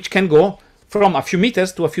 which can go from a few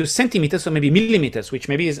meters to a few centimeters or maybe millimeters, which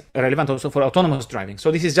maybe is relevant also for autonomous driving.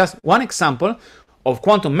 So this is just one example of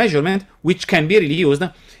quantum measurement, which can be really used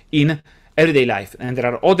in everyday life. And there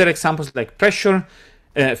are other examples like pressure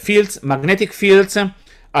fields, magnetic fields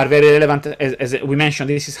are very relevant. As we mentioned,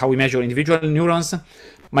 this is how we measure individual neurons.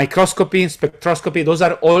 Microscopy, spectroscopy, those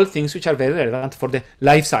are all things which are very relevant for the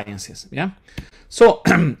life sciences. Yeah. So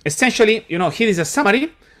essentially, here is a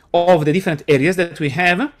summary of the different areas that we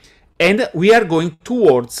have, and we are going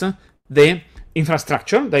towards the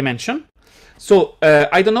infrastructure dimension. So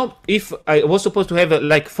I don't know if I was supposed to have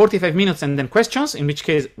like 45 minutes and then questions, in which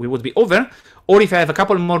case we would be over, or if I have a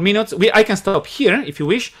couple more minutes, I can stop here if you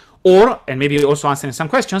wish, or, and maybe also answering some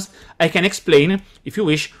questions, I can explain, if you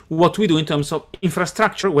wish, what we do in terms of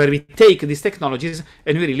infrastructure, where we take these technologies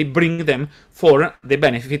and we really bring them for the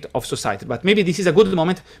benefit of society. But maybe this is a good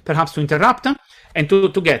moment perhaps to interrupt and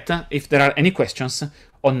to get if there are any questions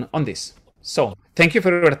on this. So thank you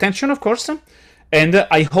for your attention, of course, and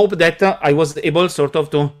I hope that I was able sort of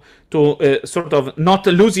to sort of not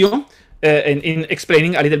lose you in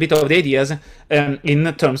explaining a little bit of the ideas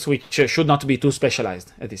in terms which should not be too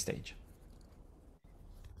specialized at this stage.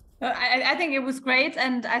 I think it was great,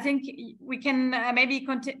 and I think we can maybe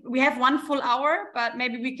continue. We have 1 full hour, but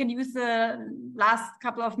maybe we can use the last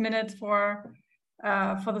couple of minutes for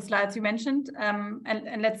the slides you mentioned,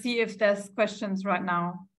 and let's see if there's questions right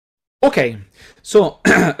now. Okay, so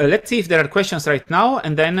let's see if there are questions right now,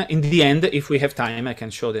 and then in the end, if we have time, I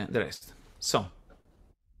can show the rest. So,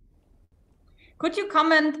 could you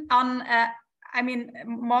comment on? I mean,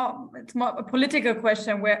 it's more a political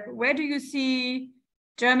question. Where do you see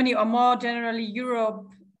Germany, or more generally Europe,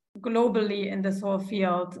 globally in this whole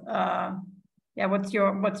field? Yeah, what's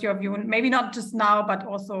your view? Maybe not just now, but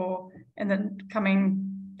also in the coming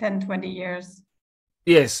 10, 20 years.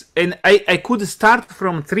 Yes, and I could start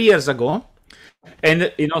from 3 years ago,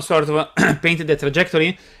 and sort of painted the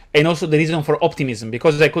trajectory and also the reason for optimism,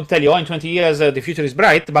 because I could tell you, in 20 years the future is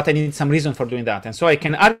bright, but I need some reason for doing that, and so I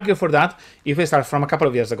can argue for that if we start from a couple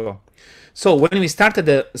of years ago. So when we started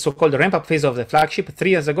the so-called ramp-up phase of the flagship 3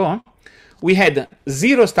 years ago, we had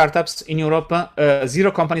 0 startups in Europe,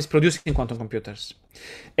 0 companies producing quantum computers,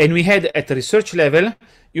 and we had at the research level,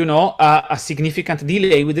 a significant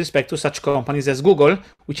delay with respect to such companies as Google,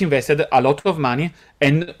 which invested a lot of money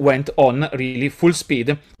and went on really full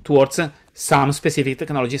speed towards some specific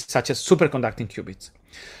technologies such as superconducting qubits.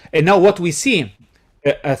 And now what we see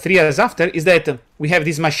 3 years after is that we have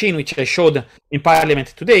this machine which I showed in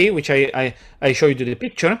Parliament today, which I showed you the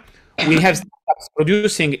picture. We have startups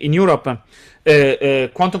producing in Europe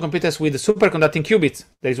quantum computers with superconducting qubits.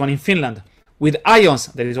 There is one in Finland. With ions,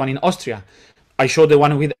 there is one in Austria. I showed the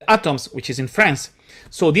one with atoms, which is in France.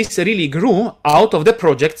 So this really grew out of the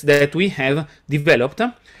projects that we have developed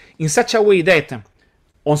in such a way that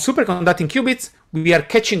on superconducting qubits, we are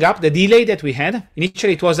catching up the delay that we had.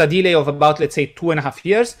 Initially, it was a delay of about, let's say, 2.5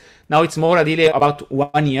 years. Now it's more a delay of about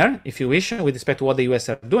 1 year, if you wish, with respect to what the US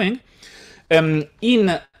are doing.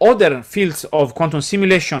 In other fields of quantum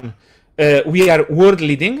simulation, we are world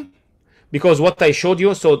leading, because what I showed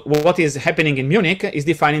you, so what is happening in Munich is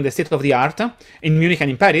defining the state of the art in Munich and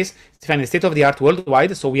in Paris, defining the state of the art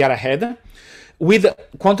worldwide, so we are ahead. With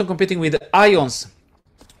quantum computing with ions,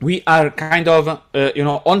 we are kind of,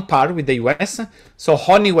 on par with the US. So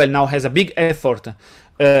Honeywell now has a big effort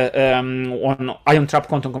on ion trap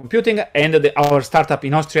quantum computing, and our startup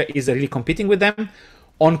in Austria is really competing with them.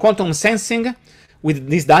 On quantum sensing, with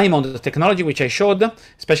this diamond technology, which I showed,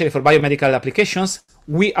 especially for biomedical applications,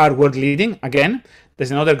 we are world leading again.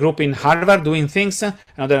 There's another group in Harvard doing things,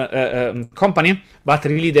 another company, but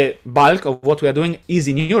really the bulk of what we are doing is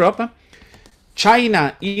in Europe.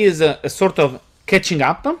 China is sort of catching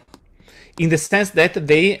up in the sense that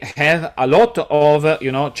they have a lot of,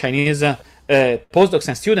 Chinese postdocs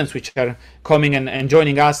and students which are coming and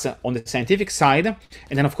joining us on the scientific side,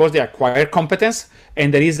 and then of course they acquire competence,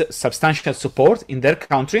 and there is substantial support in their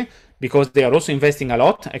country because they are also investing a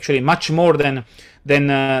lot, actually much more than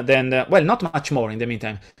well, not much more in the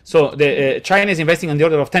meantime. So China is investing on the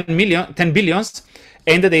order of 10 billions,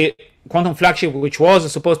 and the quantum flagship, which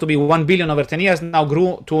was supposed to be 1 billion over 10 years, now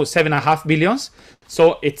grew to 7.5 billions.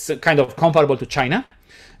 So it's kind of comparable to China,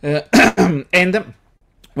 and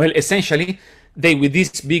well, essentially, they, with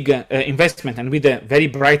this big investment and with the very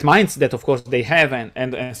bright minds that, of course, they have,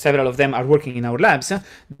 and several of them are working in our labs,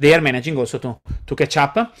 they are managing also to catch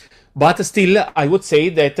up. But still, I would say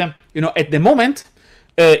that, at the moment,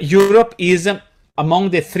 Europe is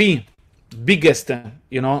among the 3 biggest,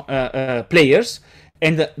 players.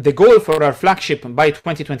 And the goal for our flagship by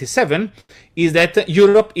 2027 is that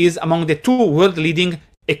Europe is among the 2 world-leading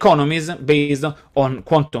economies based on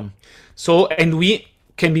quantum. So, and we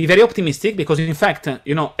can be very optimistic because, in fact,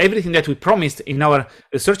 everything that we promised in our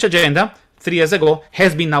research agenda 3 years ago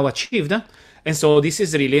has been now achieved, and so this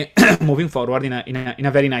is really moving forward in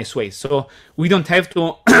a very nice way. So we don't have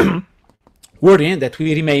to worry that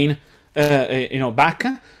we remain, back,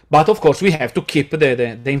 but of course we have to keep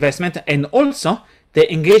the investment and also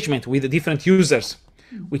the engagement with the different users,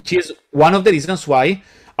 which is one of the reasons why,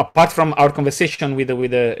 apart from our conversation with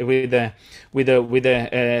the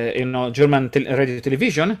German radio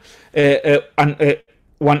television,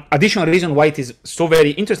 one additional reason why it is so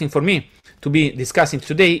very interesting for me to be discussing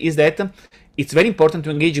today is that it's very important to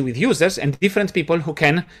engage with users and different people who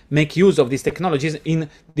can make use of these technologies in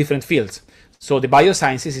different fields. So the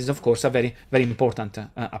biosciences is, of course, a very, very important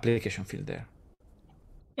application field there.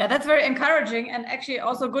 Yeah, that's very encouraging, and actually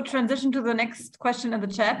also a good transition to the next question in the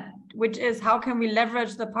chat, which is how can we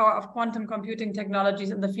leverage the power of quantum computing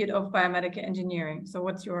technologies in the field of biomedical engineering? So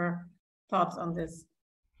what's your thoughts on this?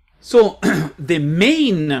 So the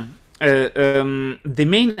main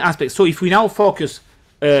aspect, so if we now focus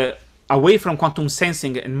away from quantum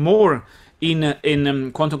sensing and more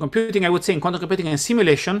in quantum computing, I would say in quantum computing and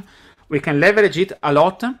simulation, we can leverage it a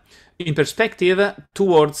lot in perspective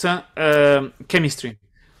towards chemistry.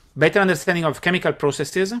 Better understanding of chemical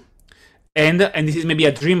processes, and this is maybe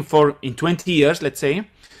a dream for in 20 years, let's say,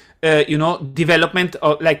 you know, development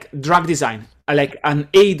of like drug design, like an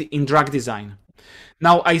aid in drug design.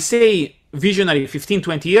 Now I say visionary 15,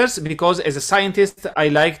 20 years because as a scientist, I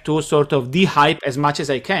like to sort of de-hype as much as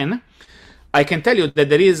I can. I can tell you that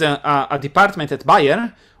there is a department at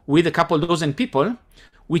Bayer with a couple dozen people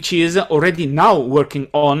which is already now working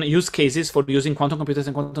on use cases for using quantum computers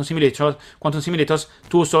and quantum simulators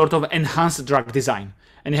to sort of enhance drug design.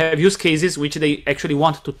 And they have use cases which they actually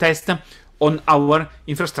want to test on our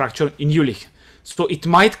infrastructure in Jülich. So it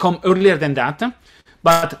might come earlier than that,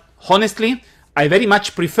 but honestly, I very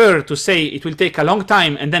much prefer to say it will take a long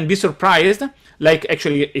time and then be surprised, like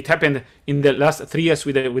actually it happened in the last 3 years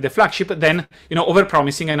with the flagship, than, you know,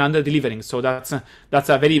 over-promising and under-delivering. So that's a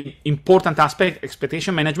very important aspect,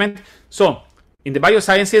 expectation management. So in the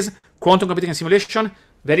biosciences, quantum computing and simulation,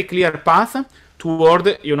 very clear path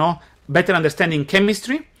toward, you know, better understanding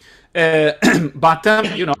chemistry. But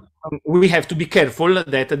you know, we have to be careful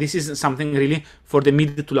that this is something really for the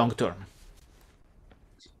mid to long term.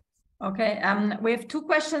 Okay, we have 2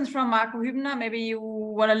 questions from Marco Hübner. Maybe you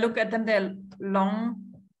want to look at them, they're long,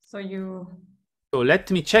 so let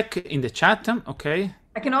me check in the chat, okay.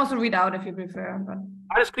 I can also read out if you prefer. But...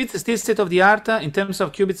 Are scripts still state of the art in terms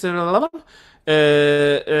of qubits?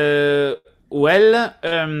 Well,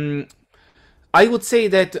 I would say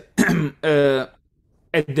that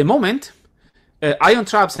at the moment, ion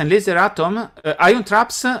traps and laser ion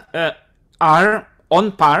traps are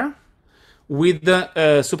on par with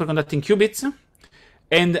superconducting qubits,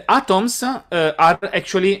 and atoms are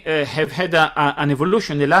actually have had an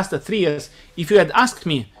evolution in the last 3 years. If you had asked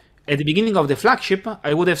me at the beginning of the flagship,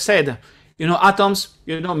 I would have said, you know, atoms,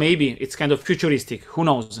 you know, maybe it's kind of futuristic, who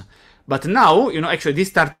knows. But now, you know, actually this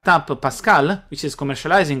startup Pascal, which is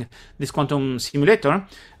commercializing this quantum simulator,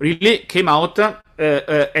 really came out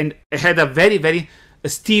and had a very, very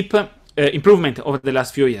steep improvement over the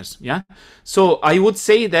last few years. Yeah, so I would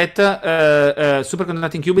say that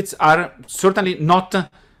superconducting qubits are certainly not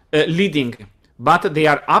leading, but they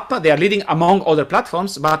are up. They are leading among other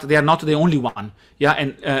platforms, but they are not the only one. Yeah,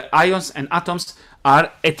 and ions and atoms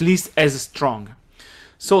are at least as strong.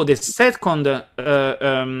 So the second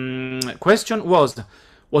question was,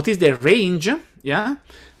 what is the range? Yeah,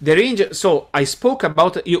 the range. So I spoke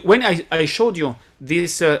about when I showed you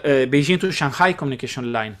this Beijing to Shanghai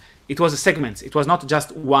communication line. It was segments. It was not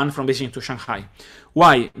just one from Beijing to Shanghai.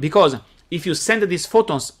 Why? Because if you send these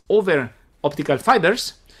photons over optical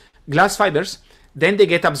fibers, glass fibers, then they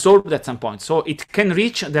get absorbed at some point. So it can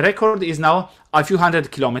reach, the record is now a few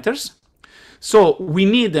hundred kilometers. So we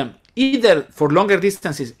need either for longer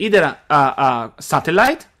distances, either a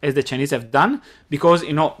satellite, as the Chinese have done, because,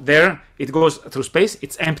 you know, there it goes through space,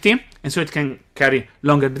 it's empty, and so it can carry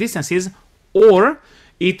longer distances, or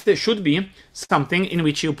it should be something in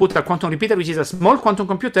which you put a quantum repeater, which is a small quantum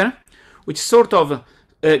computer, which sort of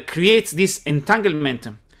creates this entanglement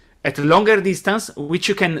at a longer distance, which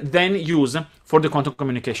you can then use for the quantum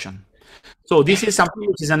communication. So this is something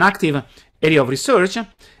which is an active area of research,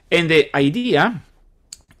 and the idea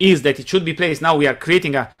is that it should be placed. Now we are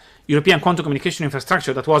creating a European quantum communication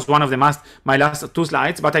infrastructure. That was one of my last 2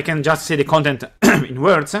 slides, but I can just say the content in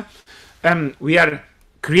words. We are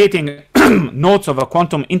creating nodes of a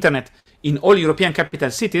quantum internet in all European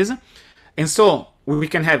capital cities, and so we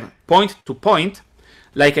can have point to point,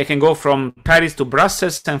 like I can go from Paris to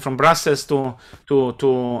Brussels and from Brussels to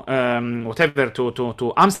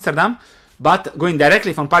Amsterdam, but going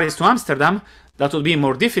directly from Paris to Amsterdam, that would be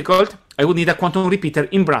more difficult. I would need a quantum repeater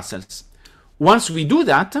in Brussels. Once we do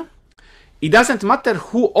that, it doesn't matter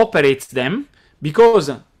who operates them,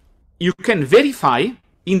 because you can verify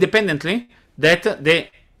independently that the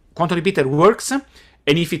quantum repeater works,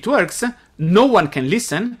 and if it works, no one can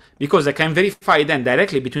listen, because I can verify then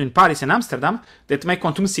directly between Paris and Amsterdam that my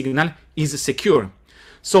quantum signal is secure.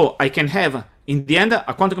 So I can have in the end,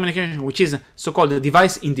 a quantum communication which is so-called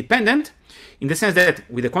device independent, in the sense that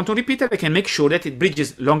with the quantum repeater, I can make sure that it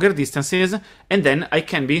bridges longer distances, and then I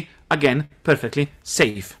can be, again, perfectly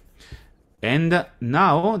safe. And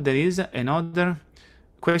now there is another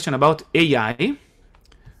question about AI.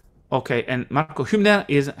 Okay, and Marco Hübner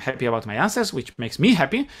is happy about my answers, which makes me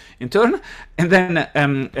happy in turn. And then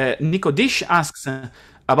Nico Dish asks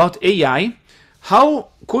about AI. How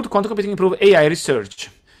could quantum computing improve AI research?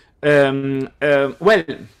 Well,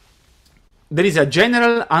 there is a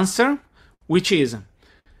general answer, which is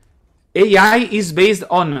AI is based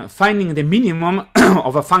on finding the minimum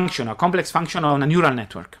of a function, a complex function on a neural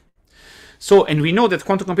network. So, and we know that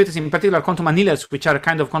quantum computers, in particular quantum annealers, which are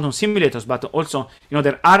kind of quantum simulators, but also,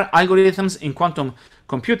 there are algorithms in quantum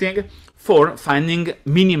computing for finding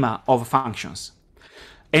minima of functions.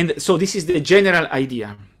 And so this is the general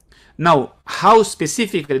idea. Now, how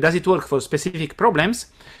specifically does it work for specific problems,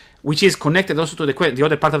 which is connected also to the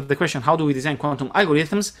other part of the question, how do we design quantum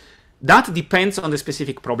algorithms? That depends on the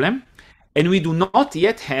specific problem, and we do not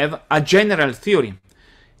yet have a general theory.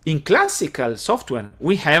 In classical software,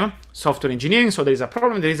 we have software engineering, so there is a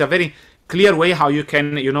problem, there is a very clear way how you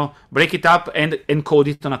can, break it up and encode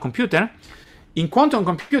it on a computer. In quantum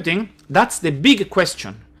computing, that's the big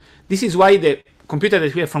question. This is why the computer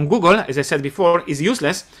that we have from Google, as I said before, is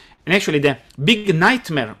useless. And actually the big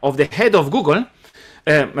nightmare of the head of Google,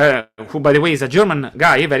 who by the way is a German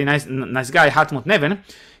guy, very nice guy, Hartmut Neven,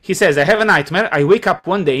 he says, I have a nightmare, I wake up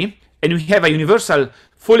one day and we have a universal,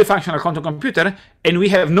 fully functional quantum computer and we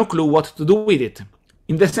have no clue what to do with it.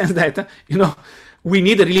 In the sense that, we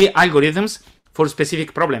need really algorithms for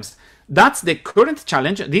specific problems. That's the current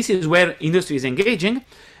challenge. This is where industry is engaging,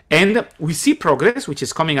 and we see progress, which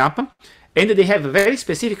is coming up, and they have very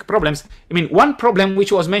specific problems. I mean, one problem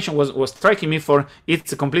which was mentioned was striking me for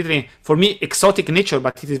its completely, for me, exotic nature,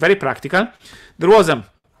 but it is very practical. There was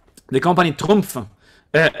the company Trumpf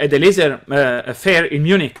at the laser fair in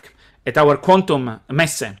Munich at our quantum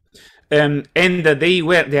messe. And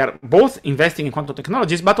they are both investing in quantum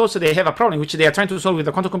technologies, but also they have a problem which they are trying to solve with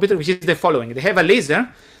the quantum computer, which is the following. They have a laser,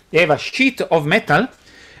 they have a sheet of metal,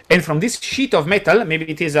 and from this sheet of metal,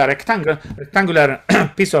 maybe it is a rectangular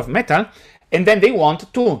piece of metal, and then they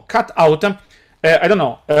want to cut out, I don't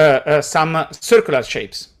know, some circular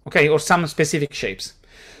shapes, okay, or some specific shapes.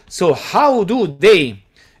 So how do they,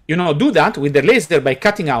 do that with the laser by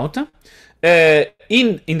cutting out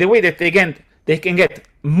in the way that they can get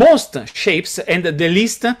most shapes and the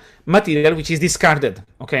least material which is discarded,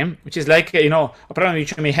 okay? Which is like, a problem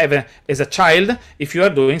which you may have as a child if you are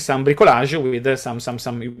doing some bricolage with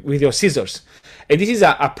with your scissors. And this is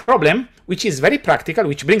a problem which is very practical,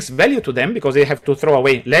 which brings value to them because they have to throw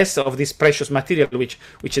away less of this precious material which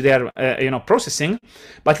they are, processing.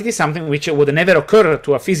 But it is something which would never occur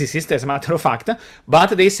to a physicist, as a matter of fact.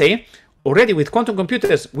 But they say already with quantum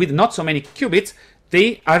computers with not so many qubits,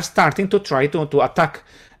 they are starting to try to attack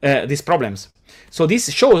these problems. So this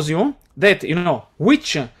shows you that,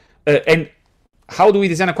 which and how do we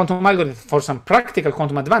design a quantum algorithm for some practical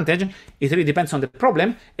quantum advantage? It really depends on the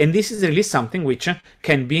problem, and this is really something which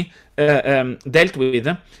can be dealt with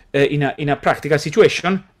in a practical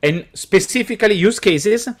situation, and specifically use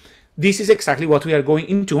cases. This is exactly what we are going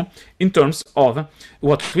into in terms of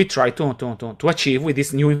what we try to achieve with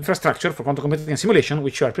this new infrastructure for quantum computing and simulation,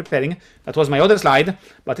 which you are preparing. That was my other slide,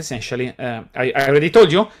 but essentially, I already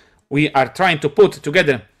told you, we are trying to put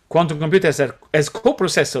together quantum computers as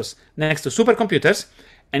co-processors next to supercomputers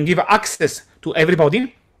and give access to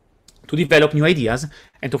everybody to develop new ideas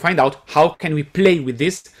and to find out how can we play with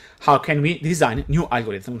this, how can we design new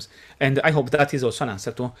algorithms. And I hope that is also an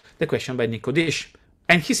answer to the question by Nico Dish.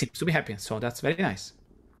 And he seems to be happy, so that's very nice.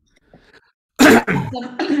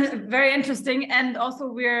 Very interesting, and also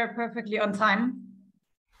we're perfectly on time.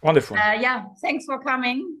 Wonderful. Yeah, thanks for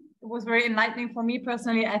coming. It was very enlightening for me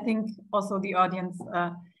personally. I think also the audience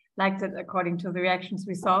liked it according to the reactions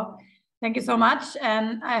we saw. Thank you so much,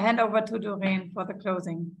 and I hand over to Doreen for the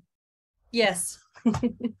closing. Yes,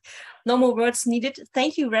 no more words needed.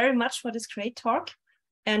 Thank you very much for this great talk.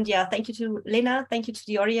 And yeah, thank you to Lena, thank you to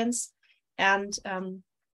the audience. And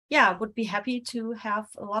yeah, would be happy to have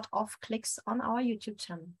a lot of clicks on our YouTube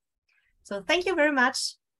channel. So thank you very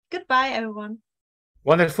much. Goodbye, everyone.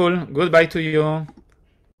 Wonderful. Goodbye to you.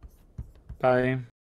 Bye.